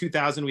 in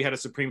 2000, we had a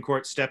Supreme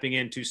Court stepping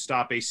in to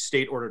stop a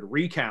state-ordered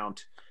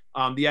recount.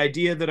 The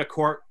idea that a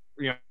court,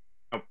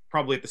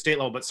 probably at the state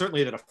level, but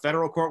certainly that a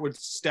federal court would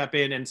step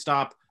in and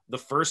stop the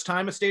first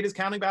time a state is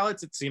counting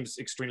ballots, it seems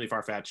extremely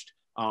far-fetched.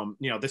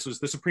 This was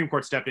the Supreme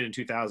Court stepped in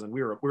 2000.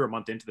 We were a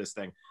month into this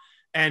thing.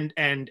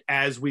 And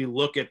as we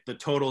look at the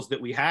totals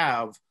that we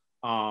have,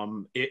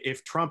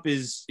 if Trump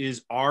is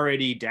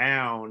already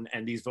down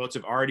and these votes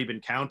have already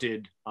been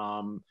counted,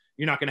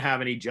 you're not going to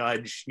have any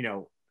judge,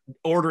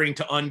 ordering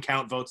to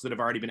uncount votes that have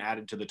already been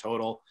added to the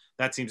total.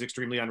 That seems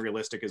extremely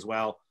unrealistic as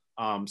well.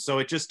 So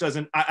it just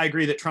doesn't. I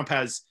agree that Trump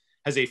has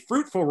a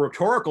fruitful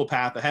rhetorical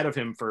path ahead of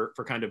him for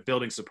kind of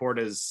building support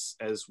as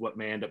what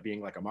may end up being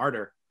like a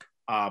martyr.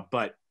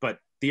 But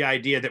the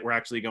idea that we're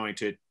actually going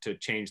to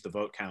change the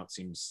vote count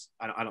seems.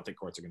 I don't think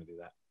courts are going to do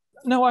that.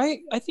 No, I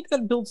think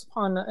that builds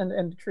upon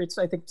and creates,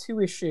 I think, two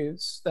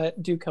issues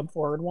that do come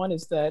forward. One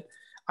is that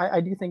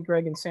I do think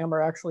Greg and Sam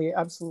are actually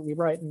absolutely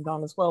right, and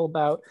Don as well,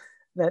 about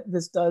that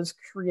this does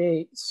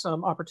create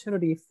some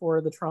opportunity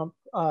for the Trump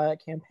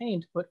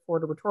campaign to put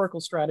forward a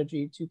rhetorical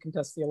strategy to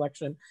contest the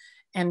election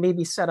and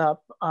maybe set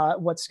up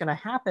what's going to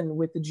happen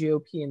with the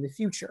GOP in the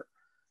future.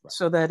 Right.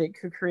 So that it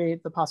could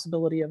create the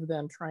possibility of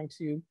them trying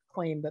to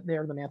claim that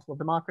they're the mantle of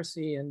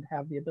democracy and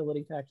have the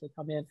ability to actually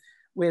come in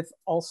with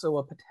also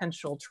a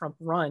potential Trump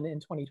run in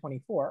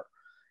 2024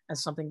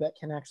 as something that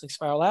can actually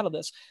spiral out of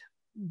this.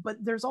 But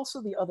there's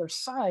also the other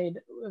side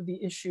of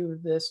the issue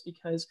of this,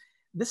 because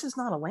this is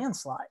not a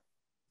landslide.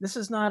 This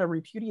is not a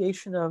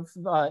repudiation of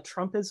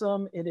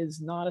Trumpism. It is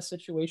not a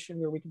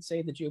situation where we can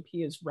say the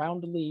GOP is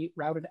roundly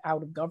routed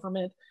out of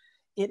government.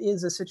 It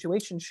is a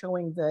situation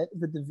showing that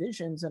the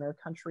divisions in our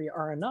country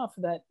are enough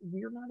that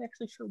we're not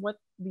actually sure what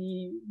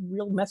the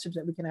real message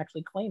that we can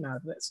actually claim out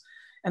of this.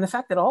 And the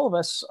fact that all of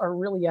us are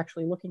really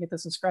actually looking at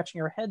this and scratching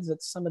our heads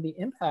at some of the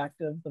impact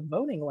of the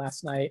voting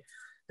last night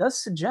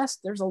does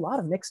suggest there's a lot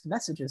of mixed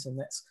messages in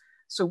this.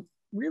 So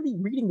really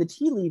reading the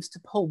tea leaves to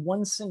pull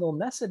one single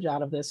message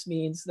out of this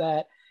means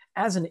that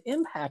as an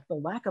impact, the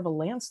lack of a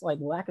landslide,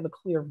 the lack of a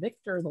clear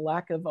victor, the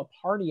lack of a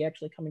party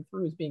actually coming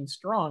through as being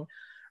strong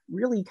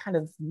really kind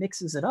of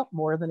mixes it up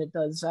more than it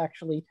does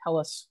actually tell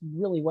us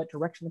really what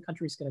direction the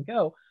country is going to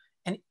go.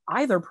 And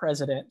either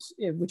president,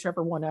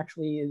 whichever one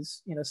actually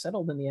is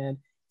settled in the end,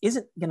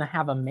 isn't going to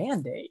have a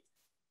mandate.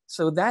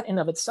 So that in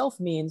of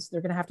itself means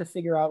they're going to have to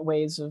figure out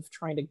ways of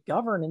trying to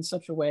govern in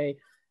such a way,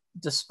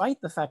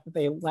 despite the fact that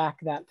they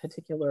lack that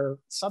particular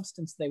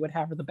substance they would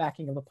have for the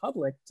backing of the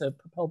public to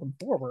propel them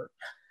forward.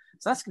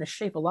 So that's going to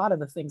shape a lot of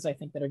the things I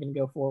think that are going to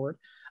go forward.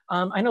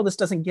 I know this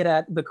doesn't get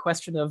at the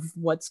question of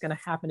what's going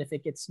to happen if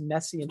it gets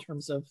messy in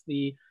terms of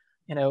the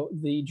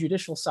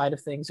judicial side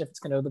of things, if it's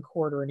going to go to the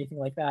court or anything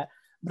like that.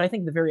 But I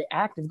think the very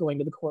act of going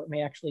to the court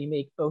may actually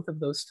make both of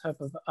those type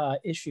of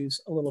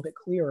issues a little bit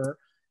clearer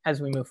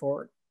as we move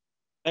forward.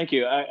 Thank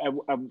you.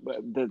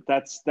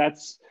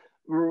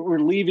 We're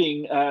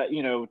leaving,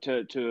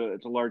 to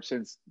a large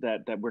sense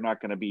that we're not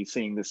going to be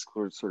seeing this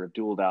sort of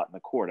dueled out in the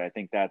court. I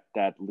think that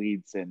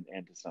leads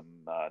into some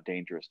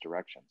dangerous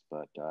directions.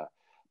 But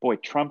boy,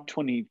 Trump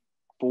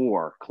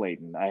 24,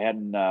 Clayton. I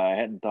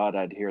hadn't thought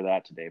I'd hear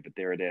that today, but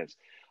there it is.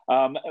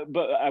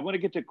 But I want to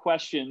get to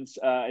questions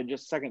in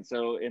just a second.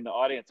 So in the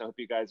audience, I hope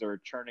you guys are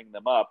churning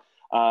them up.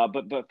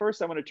 But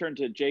first, I want to turn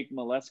to Jake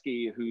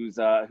Molesky, who's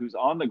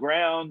on the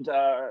ground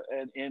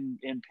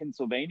in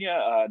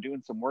Pennsylvania,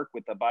 doing some work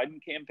with the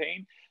Biden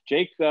campaign.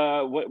 Jake,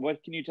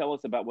 what can you tell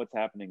us about what's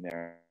happening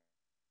there?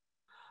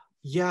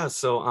 Yeah,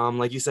 so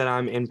like you said,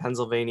 I'm in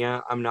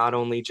Pennsylvania. I'm not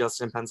only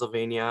just in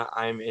Pennsylvania,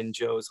 I'm in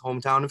Joe's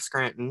hometown of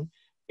Scranton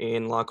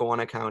in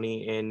Lackawanna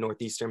County in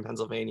northeastern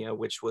Pennsylvania,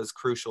 which was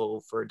crucial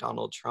for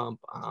Donald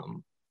Trump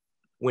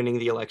winning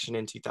the election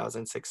in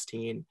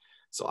 2016.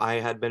 So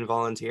I had been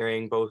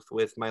volunteering both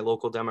with my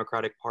local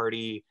Democratic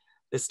Party,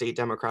 the state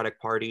Democratic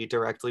Party,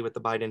 directly with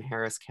the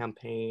Biden-Harris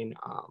campaign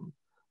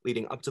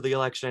leading up to the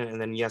election. And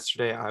then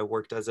yesterday I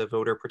worked as a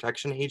voter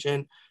protection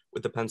agent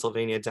with the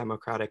Pennsylvania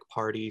Democratic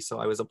Party. So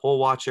I was a poll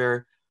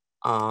watcher.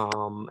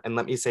 And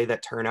let me say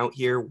that turnout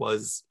here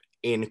was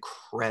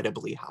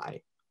incredibly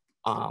high,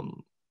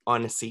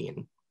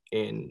 unseen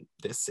in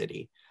this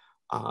city.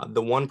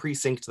 The one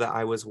precinct that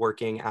I was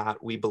working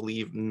at, we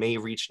believe may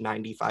reach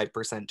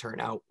 95%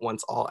 turnout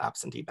once all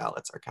absentee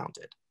ballots are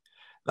counted.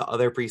 The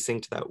other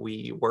precinct that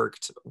we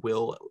worked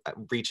will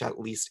reach at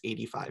least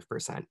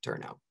 85%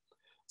 turnout.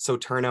 So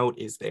turnout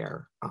is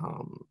there.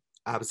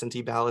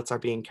 Absentee ballots are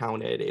being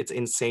counted. It's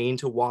insane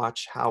to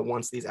watch how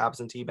once these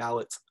absentee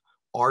ballots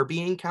are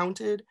being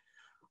counted,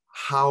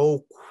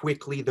 how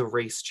quickly the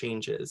race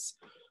changes.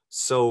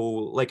 So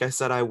like I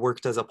said, I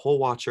worked as a poll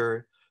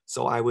watcher,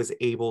 so I was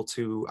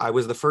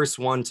the first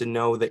one to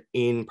know the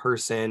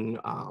in-person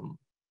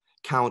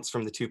counts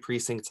from the 2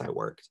 precincts I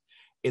worked.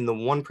 In the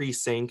 1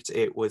 precinct,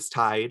 it was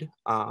tied,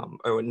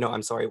 or no,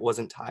 I'm sorry, it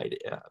wasn't tied.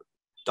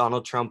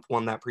 Donald Trump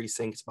won that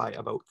precinct by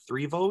about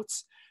 3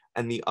 votes,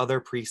 and the other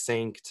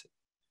precinct,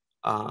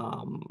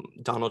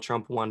 Donald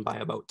Trump won by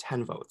about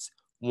 10 votes.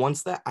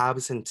 Once the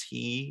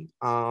absentee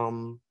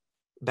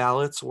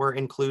ballots were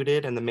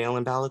included and the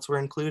mail-in ballots were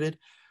included,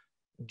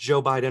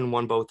 Joe Biden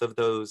won both of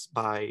those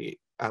by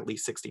at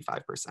least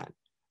 65%.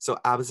 So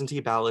absentee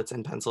ballots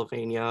in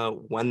Pennsylvania,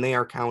 when they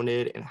are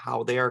counted and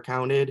how they are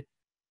counted,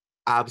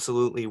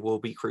 absolutely will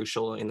be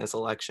crucial in this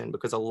election,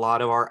 because a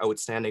lot of our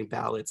outstanding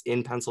ballots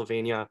in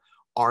Pennsylvania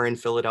are in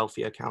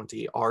Philadelphia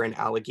County, are in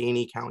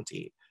Allegheny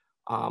County,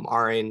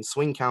 are in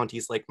swing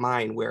counties like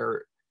mine,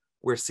 where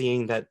we're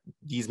seeing that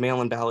these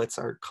mail-in ballots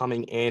are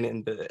coming in,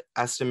 and the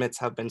estimates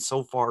have been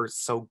so far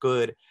so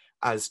good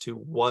as to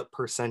what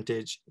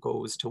percentage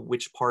goes to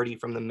which party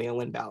from the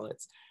mail-in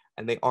ballots.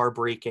 And they are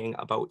breaking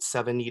about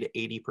 70 to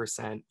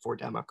 80% for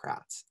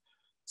Democrats.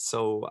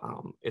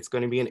 So it's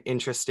going to be an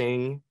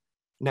interesting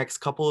next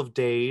couple of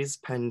days,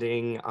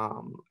 pending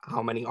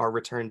how many are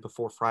returned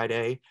before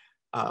Friday,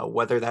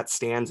 whether that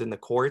stands in the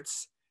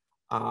courts.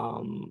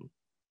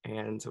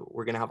 And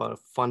we're going to have a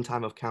fun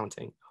time of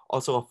counting.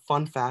 Also, a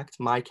fun fact,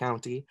 my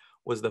county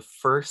was the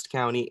first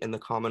county in the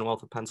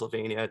Commonwealth of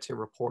Pennsylvania to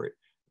report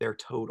their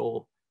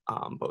total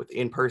both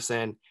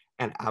in-person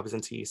and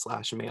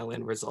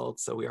absentee/mail-in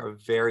results. So we are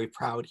very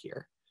proud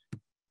here.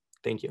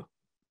 Thank you.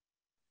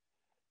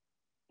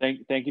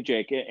 Thank you,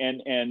 Jake.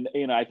 And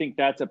you know, I think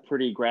that's a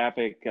pretty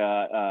graphic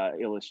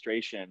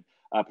illustration.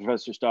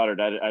 Professor Stoddard,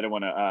 I don't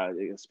want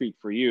to speak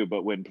for you,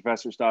 but when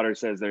Professor Stoddard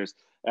says there's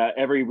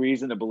every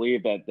reason to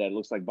believe that it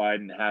looks like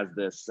Biden has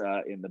this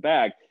in the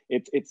bag,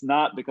 it's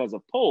not because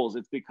of polls,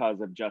 it's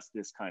because of just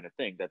this kind of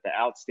thing, that the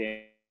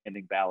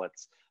outstanding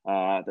ballots,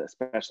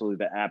 especially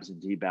the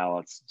absentee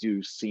ballots,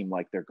 do seem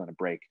like they're going to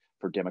break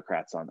for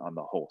Democrats on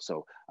the whole.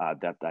 So I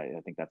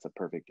think that's a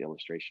perfect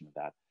illustration of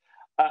that.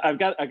 I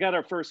got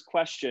our first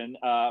question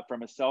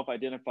from a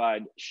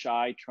self-identified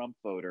shy Trump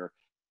voter.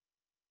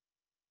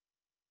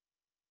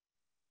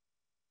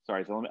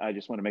 Sorry, so I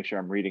just want to make sure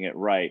I'm reading it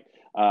right.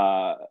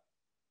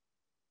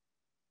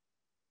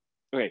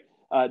 Okay,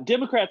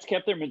 Democrats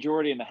kept their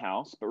majority in the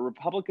House, but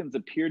Republicans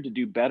appeared to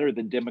do better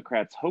than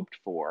Democrats hoped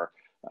for.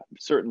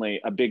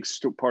 Certainly a big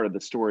part of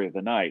the story of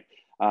the night.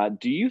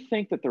 Do you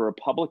think that the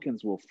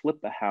Republicans will flip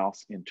the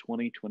House in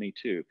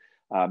 2022?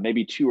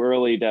 Maybe too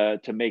early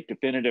to make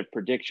definitive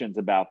predictions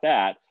about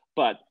that,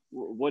 but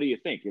what do you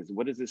think?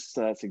 What does this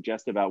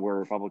suggest about where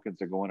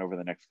Republicans are going over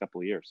the next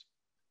couple of years?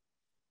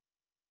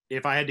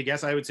 If I had to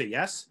guess, I would say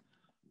yes.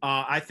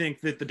 I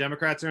think that the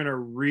Democrats are in a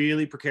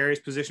really precarious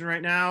position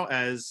right now,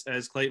 as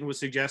Clayton was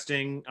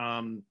suggesting.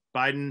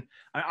 Biden,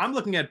 I'm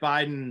looking at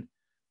Biden.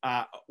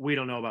 We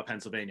don't know about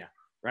Pennsylvania,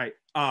 right?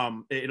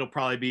 It'll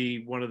probably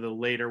be one of the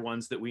later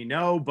ones that we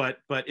know. But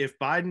if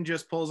Biden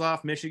just pulls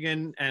off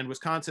Michigan and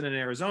Wisconsin and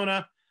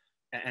Arizona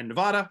and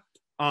Nevada,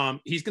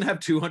 he's going to have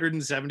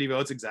 270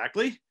 votes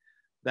exactly.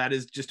 That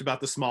is just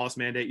about the smallest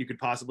mandate you could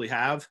possibly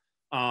have.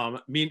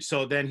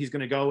 So then he's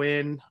going to go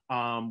in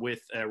with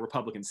a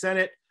Republican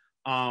Senate.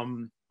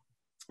 And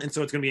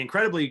so it's going to be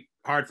incredibly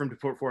hard for him to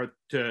put forth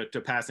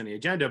to pass any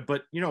agenda.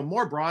 But, you know,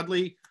 more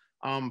broadly,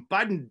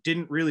 Biden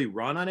didn't really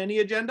run on any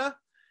agenda.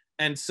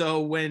 And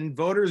so when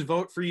voters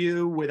vote for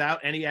you without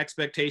any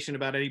expectation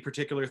about any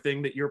particular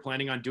thing that you're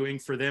planning on doing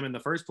for them in the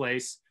first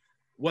place,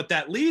 what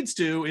that leads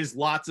to is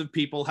lots of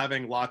people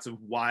having lots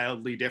of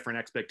wildly different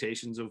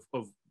expectations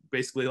of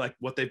basically like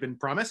what they've been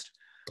promised.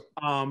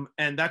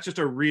 And that's just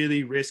a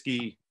really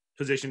risky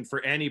position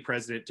for any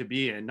president to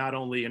be in, not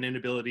only an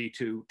inability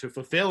to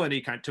fulfill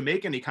to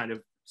make any kind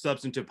of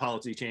substantive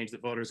policy change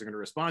that voters are going to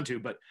respond to,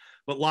 but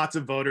lots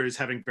of voters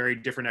having very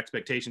different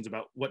expectations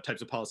about what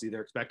types of policy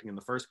they're expecting in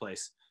the first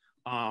place.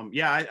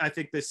 I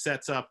think this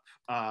sets up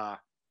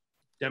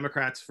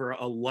Democrats for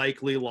a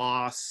likely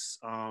loss,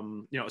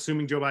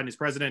 assuming Joe Biden is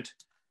president,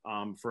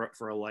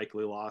 for a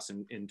likely loss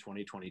in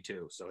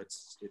 2022. So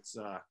it's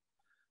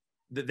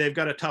they've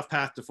got a tough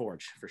path to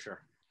forge for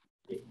sure.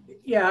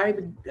 Yeah, I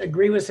would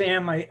agree with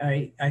Sam.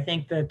 I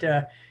think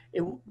that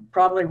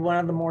probably one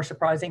of the more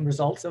surprising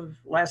results of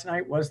last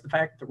night was the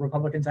fact that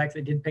Republicans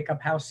actually did pick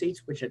up House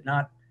seats, which had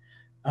not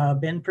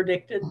been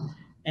predicted.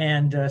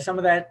 And some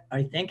of that,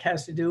 I think,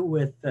 has to do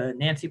with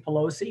Nancy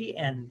Pelosi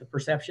and the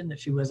perception that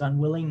she was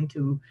unwilling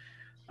to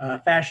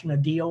fashion a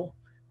deal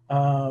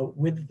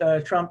with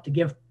Trump to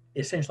give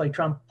essentially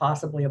Trump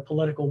possibly a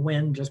political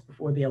win just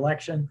before the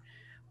election.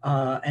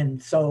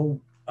 And so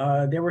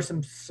there were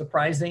some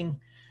surprising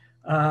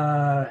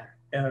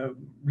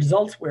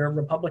results where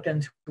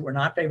Republicans who were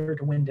not favored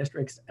to win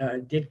districts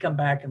did come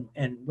back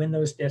and win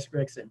those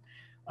districts. And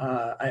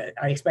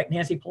I expect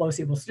Nancy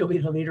Pelosi will still be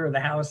the leader of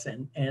the House,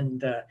 and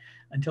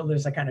until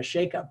there's a kind of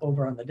shakeup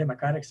over on the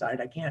Democratic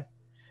side,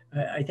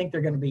 I think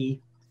they're going to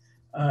be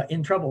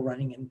in trouble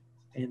running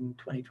in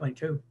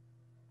 2022.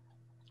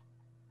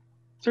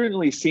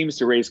 Certainly seems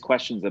to raise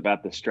questions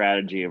about the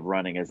strategy of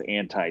running as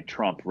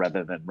anti-Trump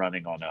rather than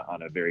running on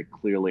a very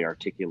clearly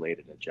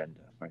articulated agenda.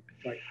 Right.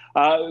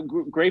 Right.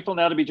 Grateful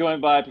now to be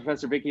joined by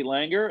Professor Vicki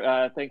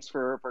Langer. Thanks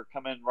for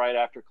coming right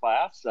after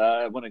class.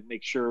 I want to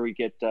make sure we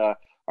get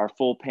our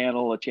full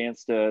panel a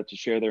chance to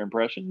share their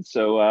impressions.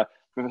 So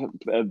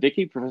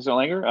Vicki, Professor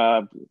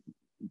Langer,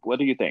 what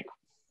do you think?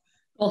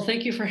 Well,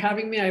 thank you for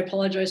having me. I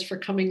apologize for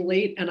coming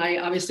late, and I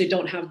obviously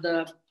don't have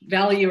the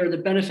value or the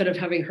benefit of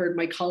having heard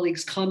my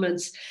colleagues'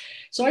 comments.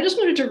 So I just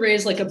wanted to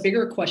raise like a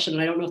bigger question,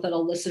 and I don't know if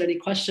that'll elicit any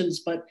questions,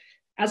 but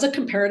as a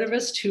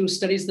comparativist who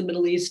studies the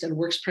Middle East and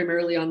works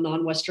primarily on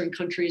non-Western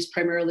countries,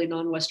 primarily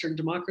non-Western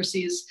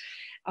democracies,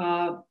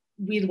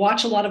 we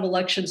watch a lot of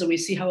elections and we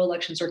see how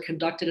elections are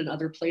conducted in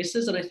other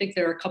places. And I think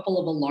there are a couple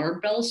of alarm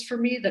bells for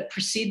me that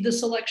precede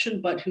this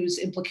election, but whose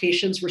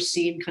implications were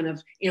seen kind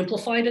of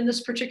amplified in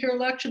this particular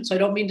election. So I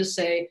don't mean to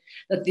say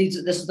that this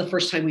is the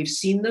first time we've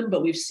seen them,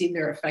 but we've seen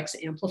their effects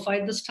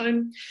amplified this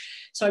time.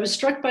 So I was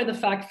struck by the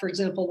fact, for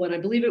example, when I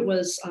believe it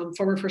was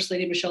former First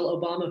Lady Michelle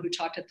Obama who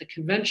talked at the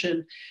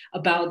convention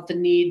about the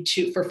need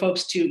for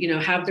folks to,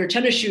 have their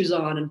tennis shoes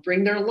on and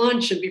bring their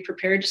lunch and be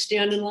prepared to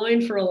stand in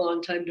line for a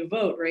long time to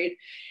vote, right?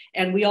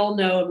 And we all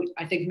know,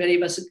 I think many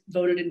of us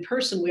voted in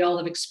person, we all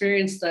have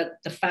experienced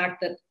that the fact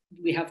that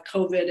we have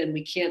COVID and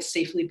we can't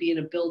safely be in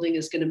a building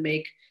is going to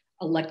make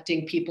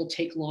electing people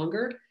take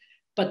longer.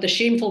 But the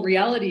shameful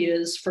reality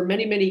is for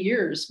many, many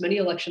years, many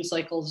election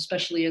cycles,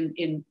 especially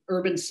in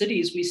urban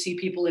cities, we see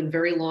people in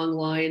very long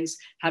lines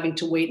having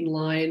to wait in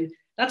line.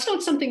 That's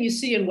not something you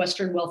see in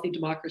Western wealthy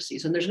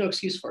democracies, and there's no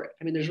excuse for it.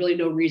 I mean, there's really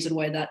no reason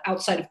why that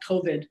outside of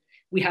COVID,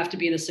 we have to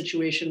be in a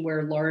situation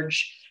where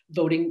large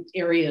voting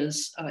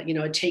areas,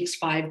 it takes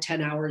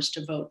 5-10 hours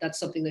to vote. That's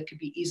something that could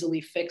be easily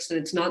fixed. And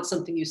it's not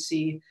something you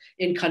see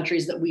in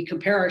countries that we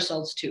compare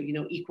ourselves to,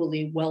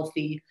 equally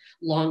wealthy,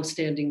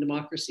 long-standing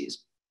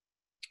democracies.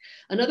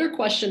 Another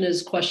question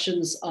is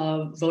questions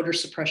of voter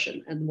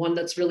suppression. And one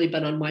that's really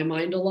been on my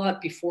mind a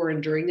lot before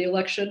and during the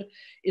election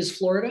is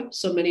Florida.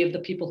 So many of the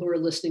people who are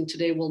listening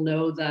today will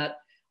know that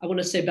I want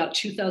to say about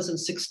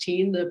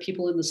 2016, the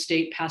people in the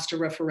state passed a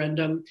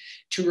referendum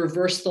to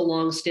reverse the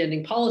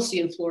longstanding policy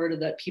in Florida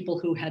that people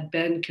who had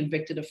been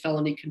convicted of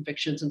felony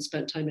convictions and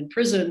spent time in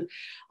prison,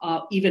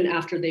 even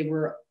after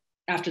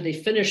they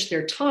finished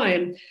their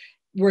time,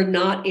 were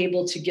not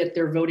able to get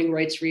their voting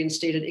rights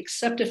reinstated,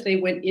 except if they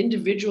went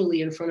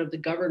individually in front of the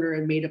governor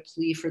and made a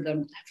plea for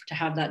them to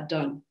have that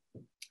done.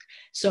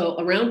 So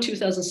around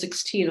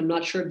 2016, I'm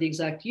not sure of the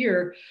exact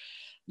year,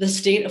 the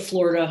state of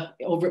Florida,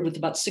 with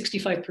about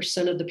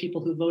 65% of the people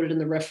who voted in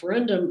the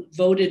referendum,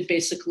 voted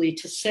basically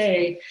to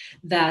say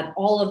that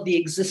all of the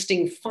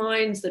existing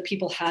fines that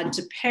people had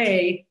to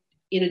pay,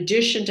 in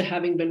addition to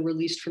having been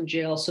released from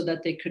jail so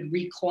that they could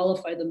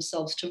requalify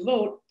themselves to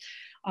vote,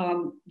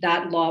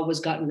 that law was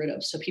gotten rid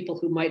of. So people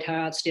who might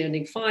have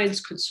outstanding fines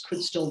could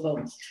still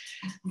vote.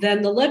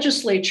 Then the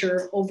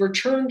legislature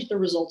overturned the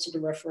results of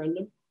the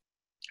referendum.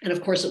 And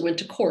of course, it went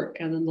to court.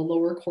 And then the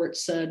lower court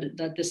said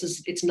that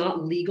it's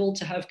not legal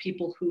to have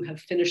people who have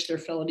finished their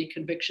felony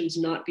convictions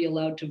not be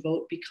allowed to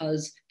vote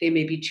because they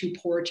may be too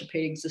poor to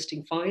pay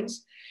existing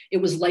fines. It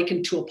was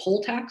likened to a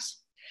poll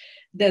tax.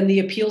 Then the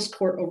appeals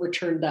court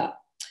overturned that.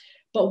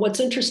 But what's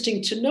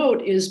interesting to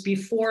note is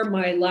before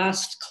my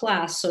last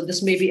class, so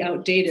this may be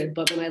outdated,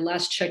 but when I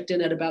last checked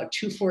in at about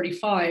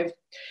 2:45,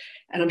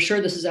 and I'm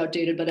sure this is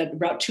outdated, but at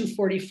about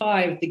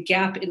 2:45, the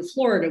gap in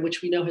Florida,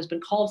 which we know has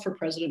been called for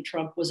President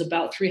Trump, was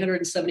about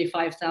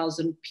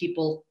 375,000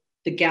 people.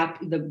 The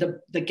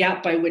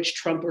gap by which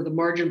Trump, or the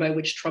margin by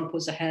which Trump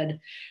was ahead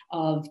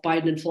of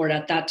Biden in Florida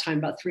at that time,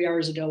 about 3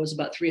 hours ago, was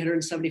about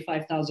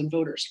 375,000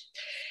 voters.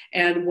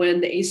 And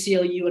when the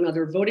ACLU and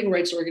other voting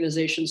rights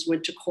organizations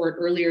went to court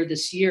earlier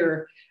this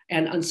year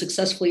and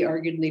unsuccessfully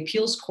argued in the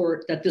appeals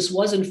court that this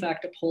was in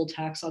fact a poll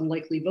tax on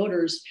likely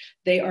voters,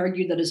 they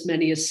argued that as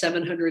many as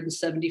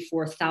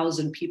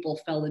 774,000 people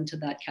fell into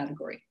that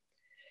category.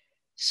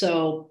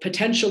 So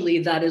potentially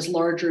that is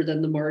larger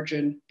than the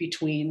margin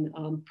between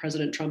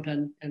President Trump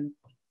and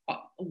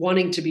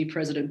wanting to be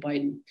President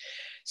Biden.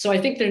 So I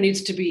think there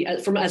needs to be,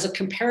 as a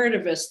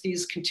comparativist,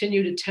 these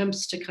continued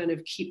attempts to kind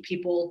of keep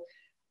people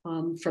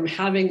from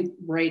having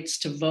rights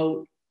to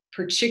vote,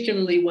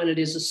 particularly when it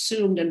is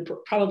assumed, and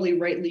probably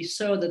rightly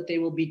so, that they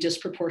will be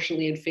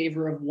disproportionately in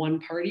favor of one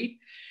party,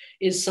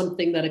 is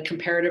something that a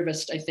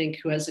comparativist, I think,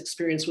 who has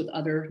experience with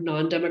other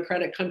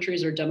non-democratic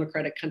countries or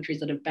democratic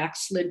countries that have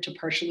backslid to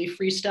partially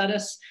free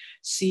status,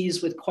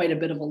 sees with quite a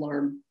bit of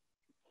alarm.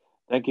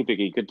 Thank you,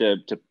 Vicki. Good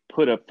to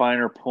put a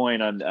finer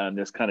point on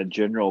this kind of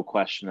general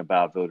question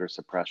about voter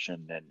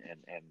suppression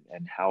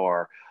and how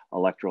our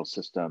electoral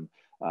system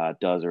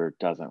does or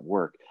doesn't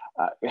work.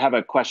 We have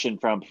a question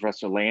from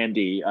Professor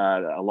Landy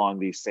along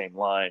these same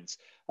lines.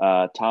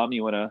 Tom,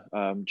 you want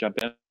to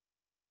jump in?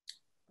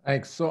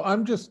 Thanks. So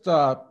I'm just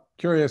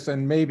curious,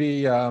 and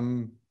maybe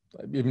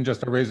even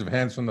just a raise of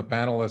hands from the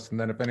panelists, and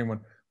then if anyone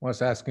wants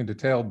to ask in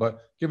detail,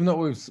 but given that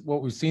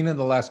what we've seen in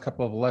the last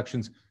couple of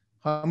elections,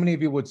 how many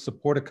of you would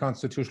support a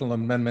constitutional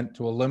amendment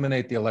to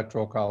eliminate the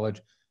Electoral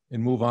College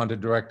and move on to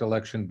direct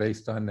election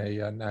based on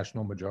a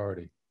national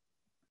majority?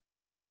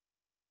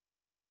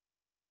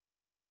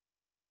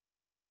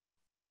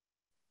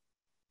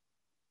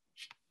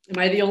 Am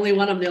I the only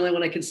one? I'm the only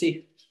one I can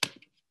see.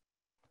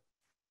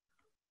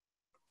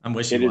 I'm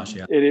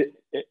wishy-washy. It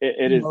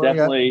is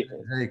definitely,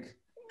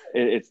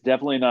 it's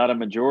definitely not a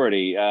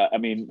majority. I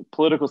mean,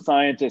 political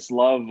scientists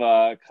love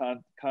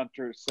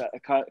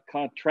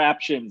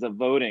contraptions of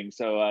voting,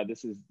 so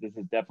this is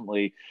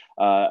definitely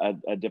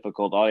a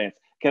difficult audience.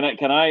 Can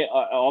I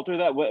alter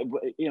that?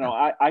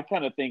 I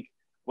kind of think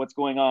what's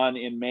going on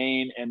in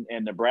Maine and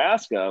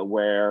Nebraska,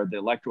 where the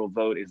electoral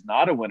vote is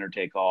not a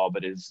winner-take-all,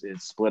 but is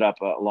split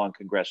up along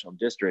congressional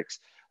districts,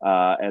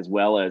 as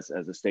well as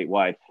a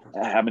statewide.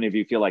 How many of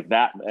you feel like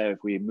that,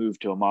 if we move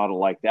to a model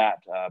like that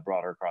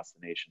broader across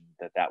the nation,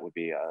 that would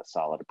be a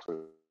solid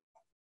approval?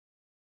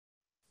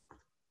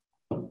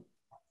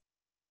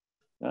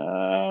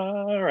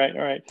 All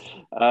right.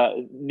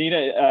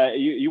 Nina,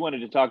 you wanted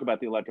to talk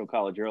about the Electoral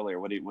College earlier.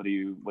 What do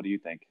you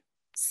think?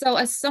 So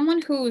as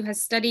someone who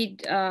has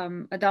studied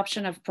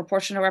adoption of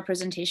proportional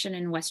representation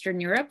in Western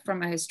Europe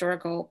from a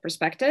historical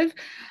perspective,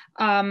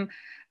 I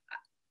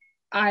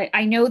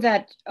know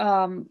that,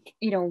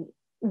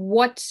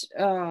 what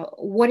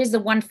is the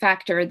one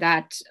factor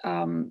that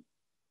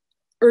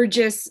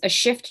urges a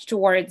shift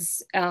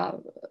towards a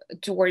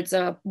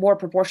more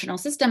proportional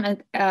system,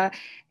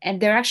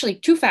 and there are actually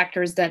two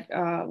factors that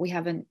we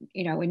have in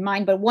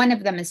mind, but one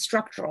of them is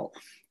structural.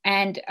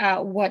 And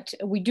what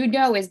we do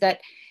know is that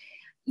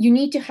you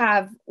need to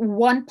have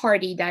one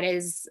party that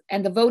is,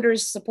 and the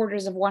voters,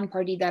 supporters of one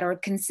party that are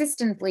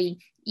consistently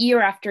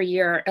year after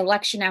year,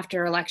 election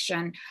after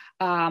election,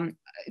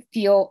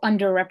 feel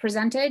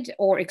underrepresented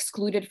or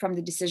excluded from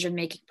the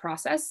decision-making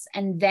process.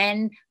 And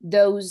then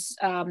those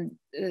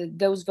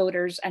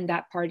voters and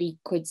that party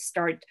could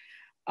start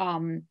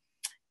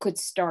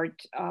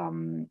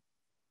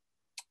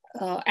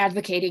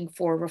advocating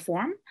for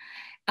reform.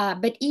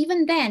 But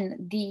even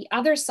then, the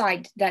other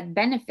side that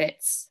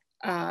benefits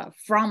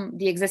from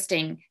the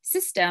existing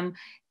system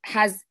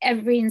has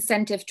every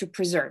incentive to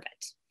preserve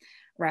it,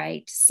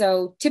 right?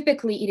 So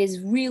typically it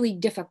is really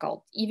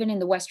difficult, even in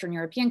the Western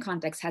European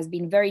context, has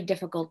been very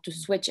difficult to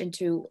switch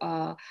into,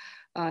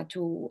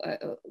 to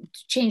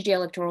change the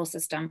electoral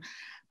system.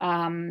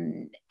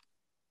 And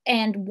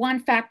one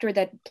factor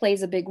that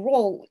plays a big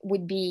role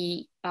would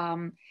be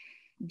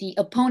the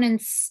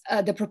opponents,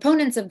 the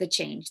proponents of the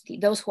change,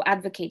 those who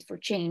advocate for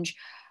change,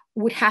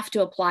 would have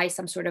to apply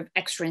some sort of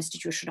extra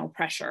institutional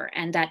pressure,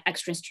 and that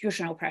extra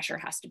institutional pressure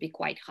has to be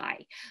quite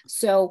high.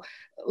 So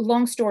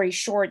long story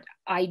short,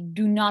 I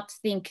do not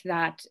think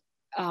that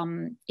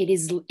it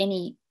is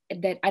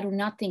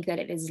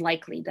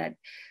likely that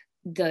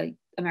the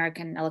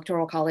American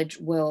Electoral College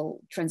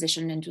will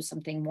transition into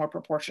something more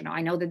proportional.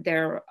 I know that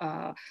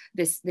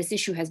this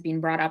issue has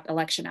been brought up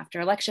election after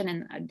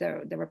election, and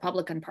the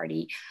Republican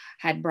Party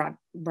had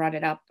brought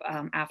it up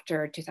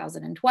after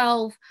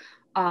 2012.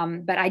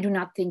 But I do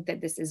not think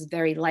that this is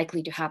very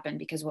likely to happen,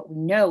 because what we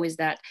know is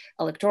that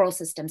electoral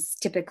systems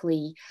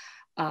typically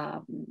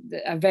are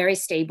very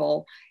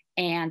stable,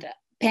 and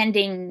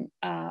pending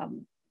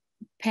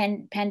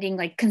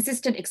like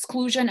consistent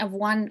exclusion of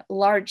one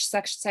large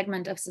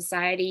segment of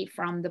society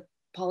from the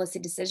policy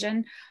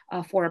decision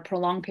for a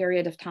prolonged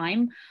period of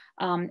time,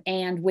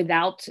 and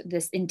without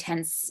this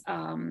intense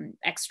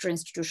extra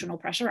institutional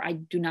pressure, I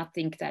do not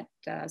think that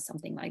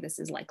something like this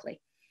is likely.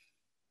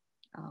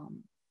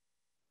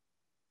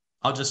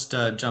 I'll just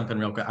jump in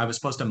real quick. I was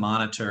supposed to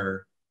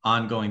monitor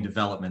ongoing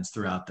developments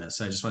throughout this.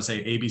 I just want to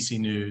say ABC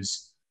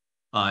News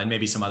and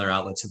maybe some other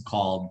outlets have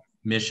called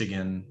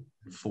Michigan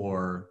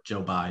for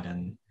Joe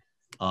Biden,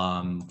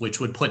 which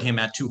would put him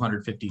at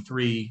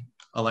 253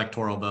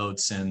 electoral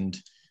votes and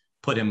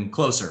put him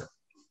closer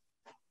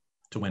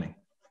to winning.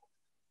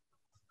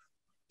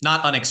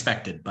 Not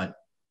unexpected, but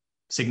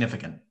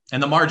significant.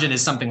 And the margin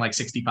is something like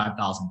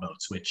 65,000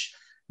 votes, which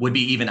would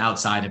be even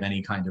outside of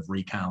any kind of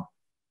recount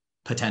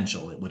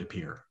potential, it would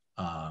appear.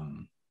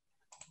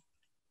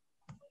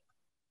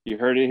 You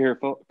heard it here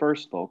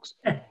first, folks.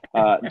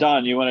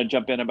 Don, you want to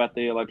jump in about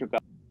the Electoral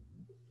College?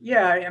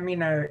 Yeah, I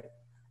mean, I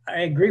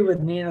agree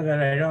with Nina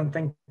that I don't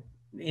think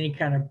any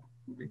kind of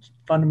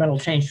fundamental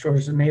change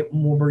towards a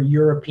more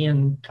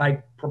European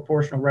type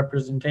proportional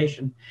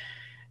representation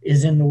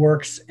is in the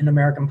works in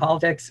American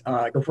politics.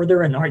 Go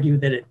further and argue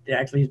that it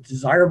actually is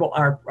desirable.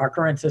 Our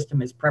current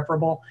system is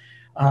preferable.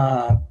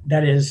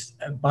 That is,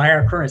 by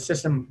our current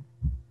system,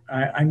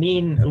 I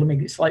mean, let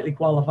me slightly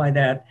qualify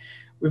that.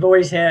 We've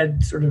always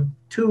had sort of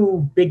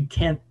two big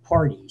tent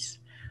parties,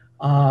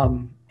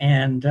 and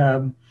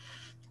I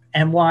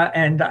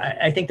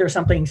think there's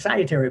something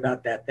salutary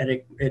about that. That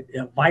it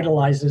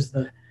vitalizes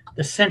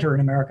the center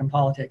in American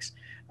politics.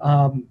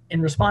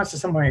 In response to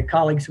some of my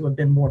colleagues who have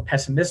been more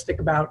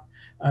pessimistic about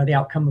the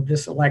outcome of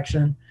this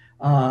election,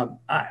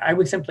 I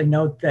would simply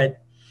note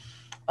that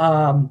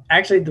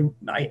actually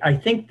I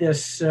think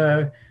this.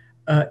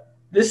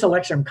 This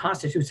election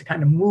constitutes a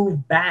kind of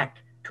move back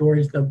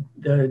towards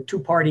the two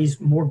parties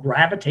more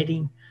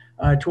gravitating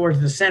towards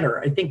the center.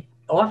 I think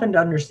often to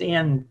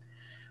understand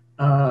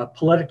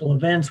political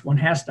events, one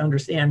has to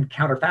understand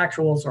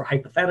counterfactuals or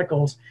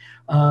hypotheticals.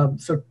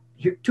 So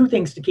here, two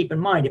things to keep in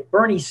mind. If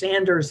Bernie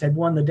Sanders had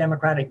won the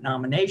Democratic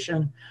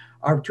nomination,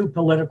 our two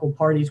political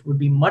parties would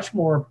be much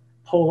more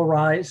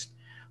polarized.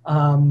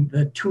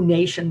 The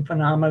two-nation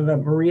phenomena that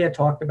Maria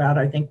talked about,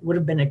 I think, would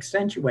have been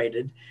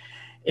accentuated.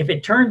 If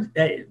it turned,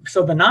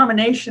 so the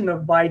nomination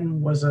of Biden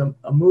was a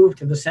move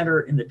to the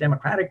center in the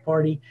Democratic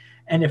Party.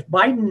 And if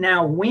Biden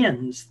now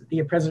wins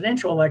the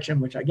presidential election,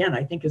 which again,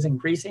 I think is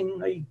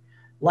increasingly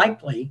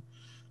likely,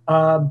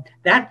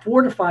 that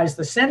fortifies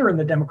the center in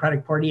the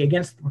Democratic Party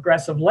against the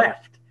progressive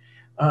left.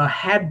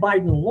 Had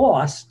Biden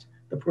lost,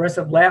 the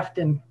progressive left,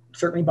 and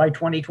certainly by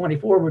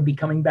 2024, would be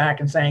coming back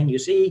and saying, you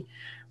see,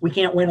 we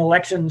can't win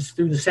elections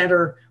through the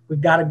center.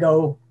 We've got to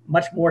go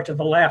much more to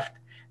the left.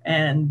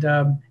 And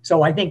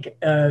so I think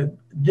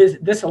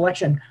this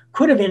election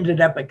could have ended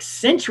up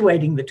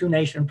accentuating the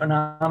two-nation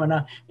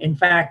phenomena. In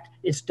fact,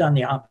 it's done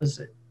the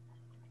opposite.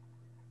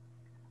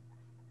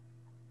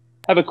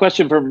 I have a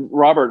question from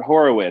Robert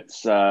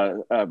Horowitz.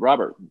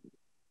 Robert.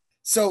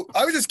 So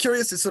I was just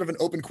curious, it's sort of an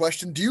open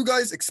question. Do you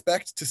guys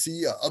expect to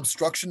see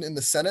obstruction in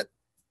the Senate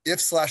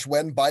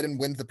if/when Biden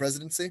wins the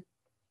presidency?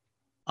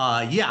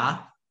 Yeah,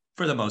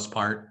 for the most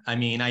part. I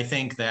mean, I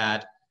think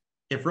that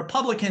if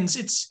Republicans,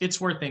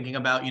 it's worth thinking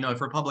about, you know,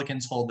 if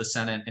Republicans hold the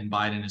Senate and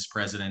Biden is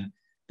president,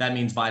 that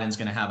means Biden's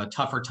going to have a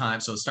tougher time.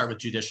 So start with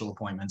judicial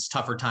appointments,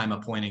 tougher time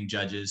appointing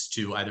judges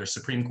to either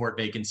Supreme Court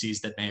vacancies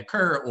that may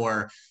occur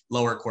or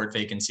lower court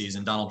vacancies.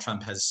 And Donald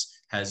Trump has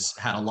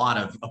had a lot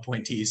of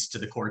appointees to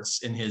the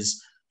courts in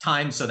his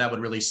time. So that would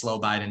really slow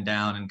Biden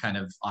down and kind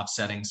of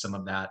offsetting some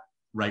of that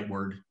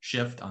rightward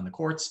shift on the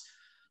courts.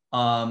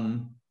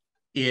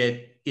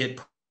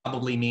 It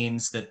probably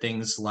means that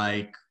things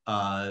like,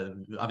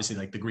 obviously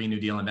like the Green New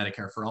Deal and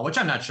Medicare for All, which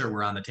I'm not sure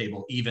were on the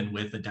table even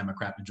with the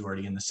Democrat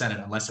majority in the Senate,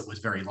 unless it was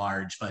very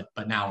large, but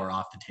now we're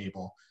off the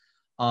table.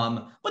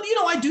 But, you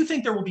know, I do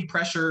think there will be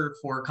pressure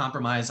for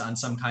compromise on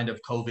some kind of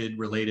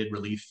COVID-related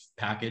relief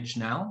package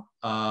now.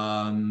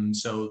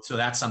 So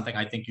that's something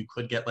I think you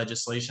could get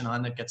legislation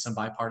on that gets some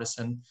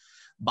bipartisan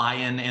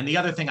buy-in. And the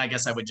other thing I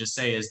guess I would just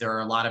say is there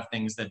are a lot of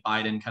things that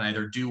Biden can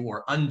either do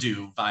or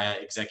undo via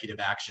executive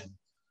action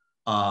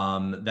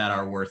that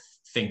are worth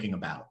thinking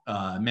about.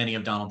 Many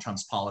of Donald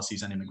Trump's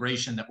policies on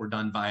immigration that were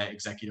done via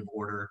executive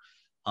order,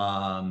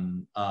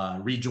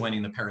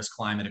 rejoining the Paris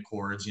Climate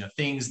Accords, you know,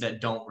 things that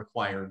don't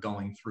require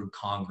going through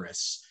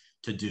Congress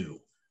to do.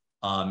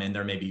 And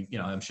there may be, you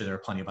know, I'm sure there are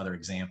plenty of other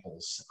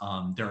examples.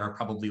 There are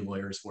probably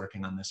lawyers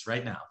working on this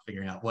right now,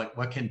 figuring out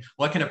what can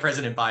a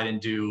President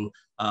Biden do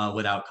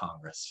without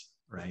Congress,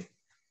 right?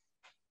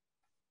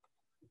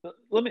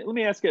 Let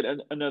me ask it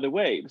another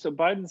way. So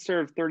Biden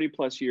served 30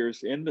 plus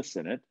years in the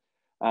Senate.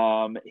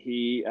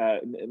 He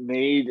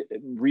made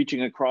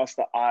reaching across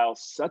the aisle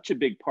such a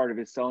big part of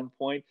his selling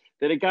point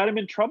that it got him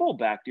in trouble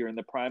back during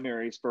the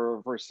primaries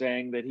for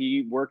saying that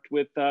he worked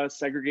with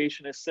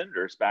segregationist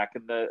senators back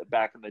in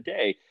the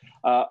day.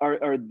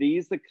 Are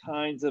these the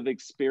kinds of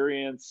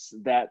experience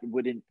that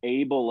would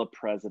enable a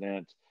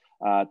president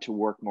to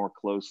work more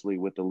closely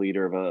with the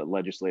leader of a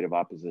legislative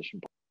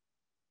opposition party?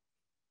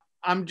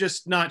 I'm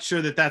just not sure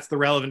that that's the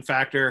relevant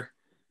factor.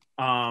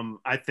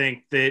 I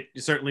think that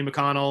certainly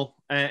McConnell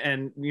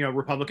and you know,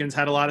 Republicans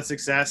had a lot of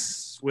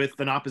success with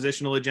an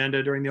oppositional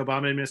agenda during the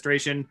Obama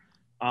administration.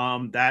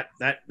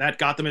 That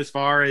got them as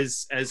far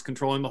as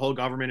controlling the whole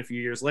government a few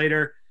years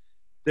later.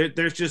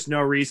 There's just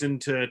no reason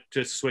to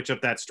switch up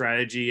that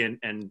strategy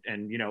and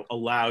you know,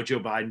 allow Joe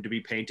Biden to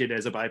be painted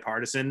as a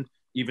bipartisan,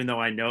 even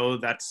though I know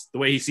that's the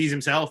way he sees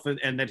himself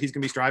and that he's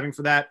going to be striving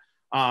for that.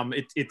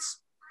 It's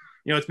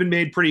you know, it's been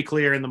made pretty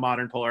clear in the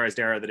modern polarized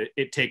era that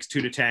it takes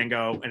two to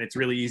tango, and it's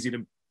really easy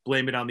to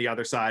blame it on the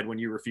other side when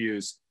you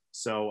refuse.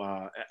 So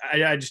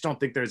I just don't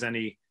think there's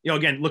any, you know,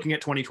 again, looking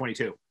at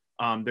 2022,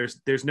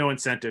 there's no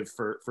incentive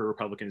for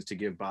Republicans to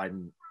give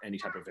Biden any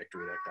type of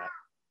victory like that.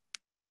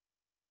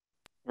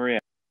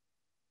 Maria.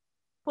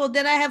 Well,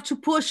 then I have to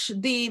push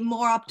the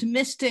more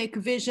optimistic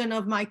vision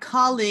of my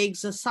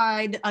colleagues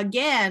aside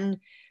again,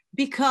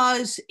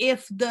 because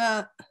if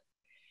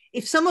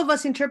some of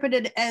us interpret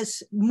it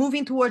as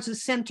moving towards the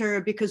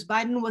center because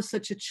Biden was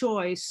such a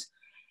choice,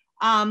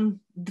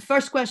 the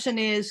first question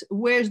is,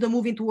 where's the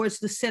moving towards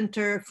the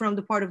center from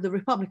the part of the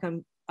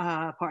Republican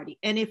Party?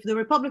 And if the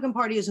Republican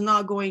Party is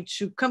not going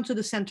to come to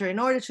the center in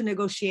order to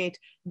negotiate,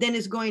 then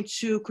it's going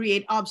to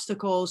create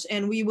obstacles,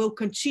 and we will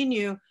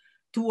continue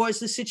towards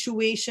the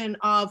situation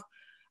of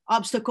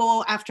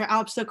obstacle after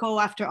obstacle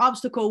after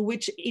obstacle,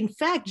 which in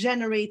fact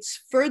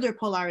generates further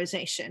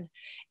polarization.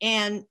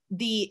 And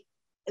the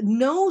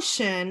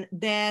notion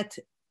that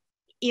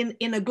in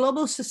a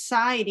global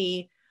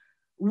society,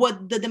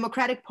 what the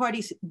Democratic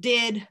parties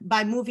did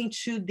by moving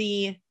to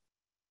the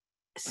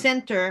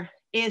center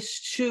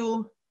is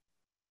to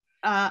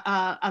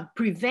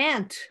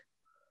prevent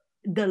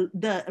the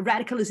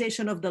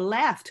radicalization of the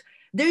left,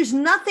 There's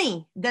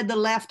nothing that the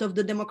left of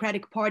the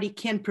Democratic Party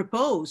can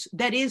propose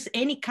that is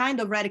any kind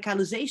of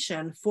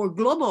radicalization for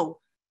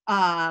global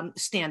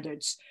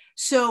standards.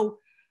 So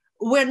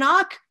we're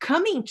not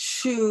coming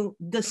to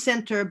the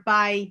center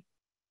by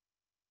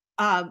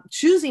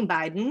choosing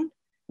Biden.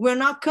 We're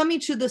not coming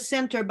to the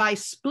center by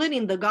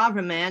splitting the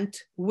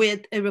government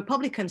with a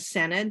Republican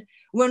Senate.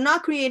 We're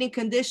not creating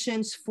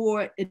conditions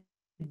for a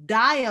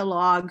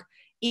dialogue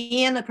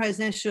in a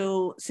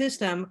presidential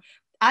system.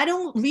 I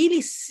don't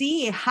really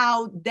see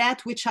how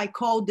that which I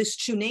call these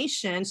two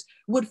nations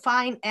would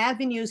find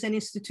avenues and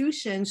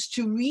institutions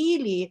to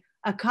really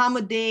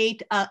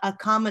accommodate a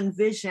common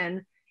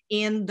vision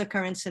in the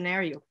current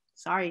scenario.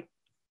 Sorry.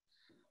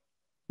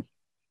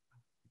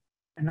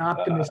 An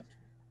optimist.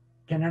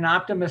 Can an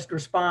optimist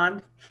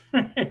respond?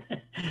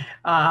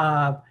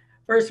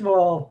 First of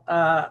all,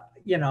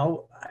 you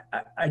know,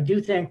 I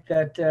do think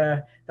that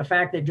the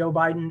fact that Joe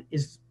Biden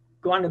is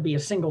going to be a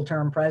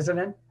single-term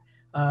president,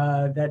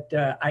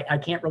 that I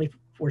can't really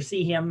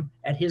foresee him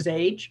at his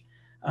age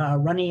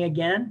running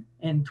again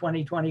in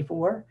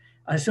 2024,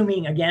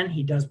 assuming, again,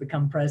 he does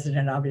become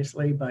president,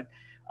 obviously. But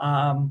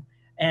so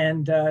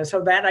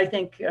that, I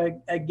think,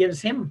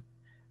 gives him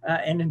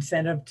an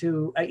incentive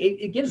to,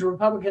 it gives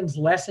Republicans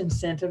less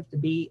incentive to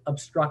be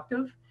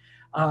obstructive.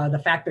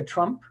 The fact that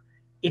Trump,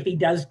 if he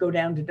does go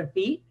down to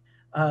defeat,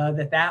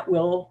 that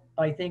will,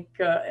 I think,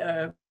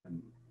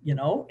 you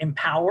know,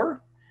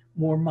 empower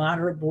more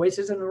moderate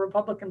voices in the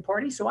Republican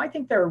Party. So I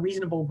think there are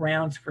reasonable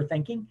grounds for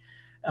thinking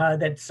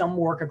that some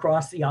work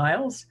across the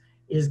aisles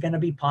is going to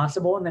be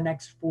possible in the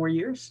next 4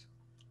 years.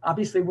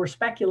 Obviously, we're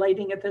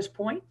speculating at this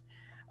point.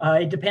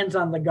 It depends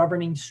on the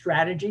governing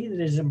strategy that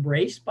is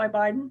embraced by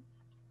Biden,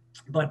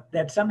 but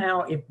that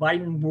somehow if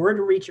Biden were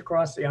to reach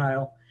across the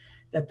aisle,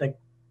 that the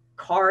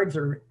cards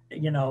are,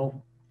 you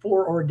know,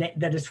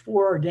 foreordained, that is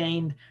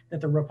foreordained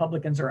that the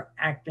Republicans are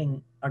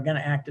going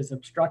to act as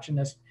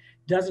obstructionists,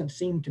 doesn't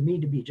seem to me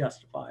to be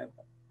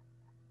justifiable.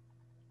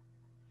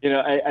 You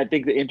know, I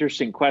think the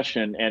interesting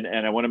question, and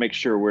I want to make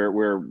sure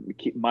we're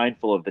keep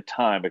mindful of the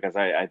time, because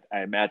I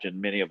imagine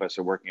many of us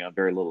are working on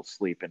very little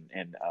sleep,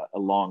 and a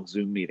long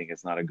Zoom meeting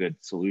is not a good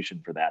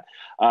solution for that.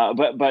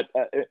 But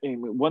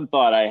one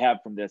thought I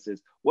have from this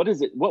is, what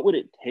would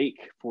it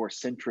take for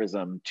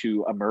centrism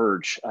to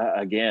emerge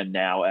again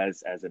now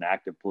as an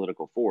active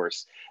political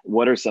force?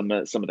 What are some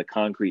of the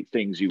concrete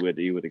things you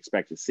would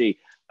expect to see?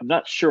 I'm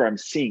not sure I'm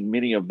seeing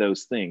many of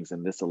those things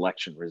in this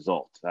election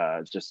result,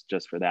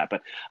 just for that.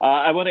 But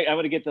I want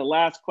to get to the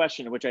last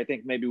question, which I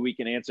think maybe we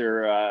can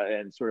answer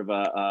in sort of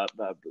a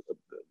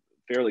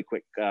fairly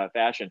quick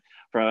fashion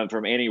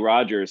from Annie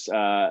Rogers.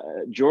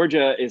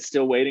 Georgia is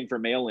still waiting for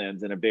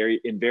mail-ins in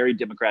very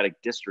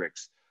Democratic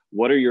districts.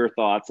 What are your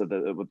thoughts of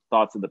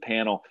the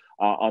panel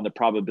on the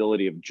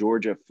probability of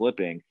Georgia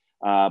flipping?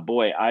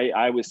 Boy,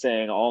 I was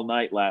saying all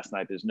night last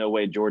night, there's no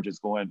way Georgia's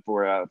going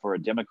for a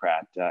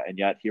Democrat, and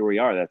yet here we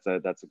are.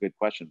 That's a good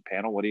question.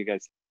 Panel, what do you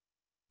guys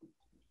think?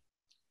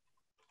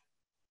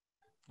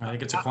 I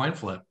think it's a coin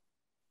flip.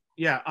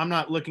 Yeah, I'm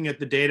not looking at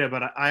the data,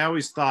 but I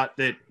always thought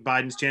that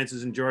Biden's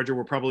chances in Georgia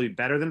were probably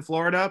better than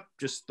Florida,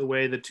 just the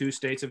way the two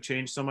states have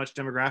changed so much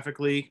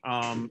demographically.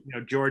 You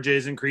know, Georgia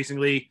is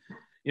increasingly,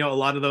 you know, a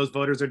lot of those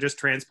voters are just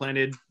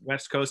transplanted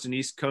West Coast and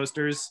East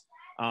Coasters.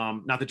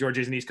 Not that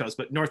Georgia is an East Coast,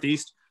 but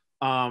Northeast.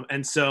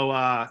 And so,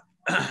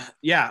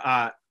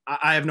 yeah,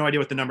 I have no idea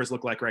what the numbers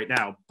look like right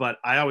now, but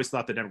I always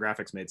thought the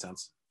demographics made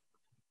sense.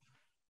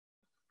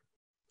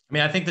 I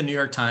mean, I think the New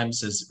York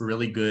Times is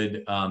really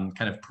good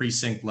kind of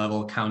precinct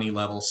level, county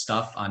level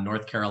stuff on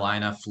North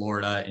Carolina,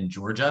 Florida, and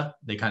Georgia.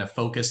 They kind of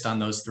focused on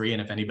those three. And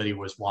if anybody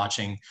was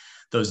watching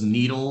those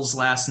needles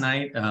last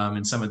night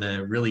and some of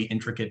the really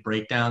intricate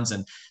breakdowns,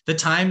 and the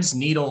Times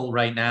needle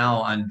right now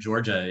on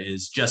Georgia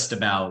is just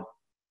about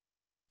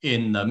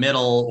in the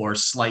middle or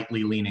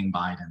slightly leaning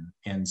Biden.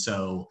 And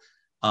so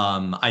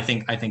I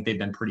think they've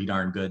been pretty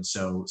darn good.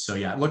 So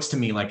yeah, it looks to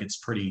me like it's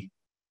going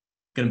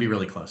to be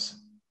really close.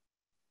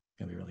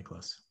 Going to be really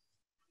close.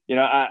 You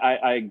know,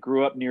 I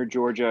grew up near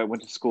Georgia,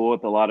 went to school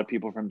with a lot of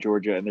people from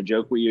Georgia. And the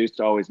joke we used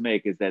to always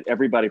make is that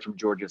everybody from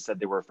Georgia said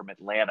they were from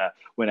Atlanta,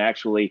 when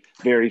actually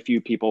very few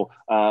people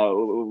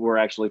were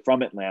actually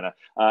from Atlanta.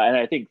 And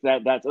I think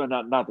that's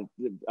not that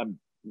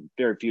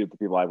very few of the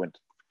people I went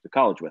to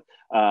college with.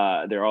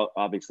 There are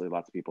obviously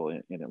lots of people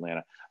in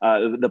Atlanta.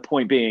 The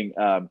point being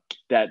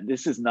that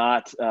this is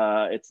not,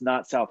 it's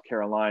not South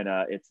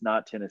Carolina, it's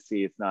not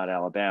Tennessee, it's not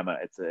Alabama.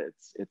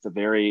 It's a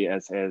very,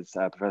 as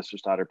Professor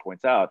Stoddard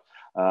points out,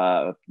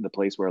 the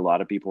place where a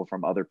lot of people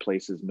from other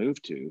places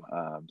move to.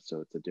 So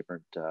it's a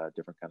different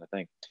kind of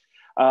thing.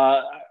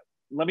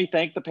 Let me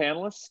thank the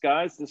panelists,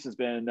 guys. This has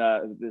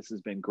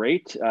been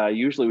great.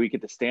 Usually we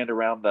get to stand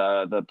around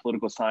the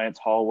political science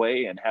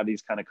hallway and have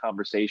these kind of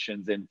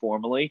conversations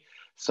informally.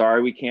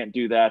 Sorry we can't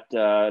do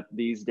that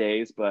these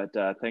days, but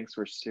thanks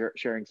for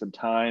sharing some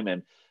time.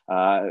 And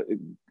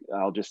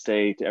I'll just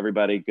say to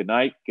everybody, good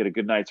night, get a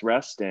good night's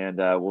rest, and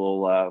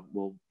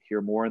we'll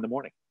hear more in the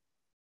morning.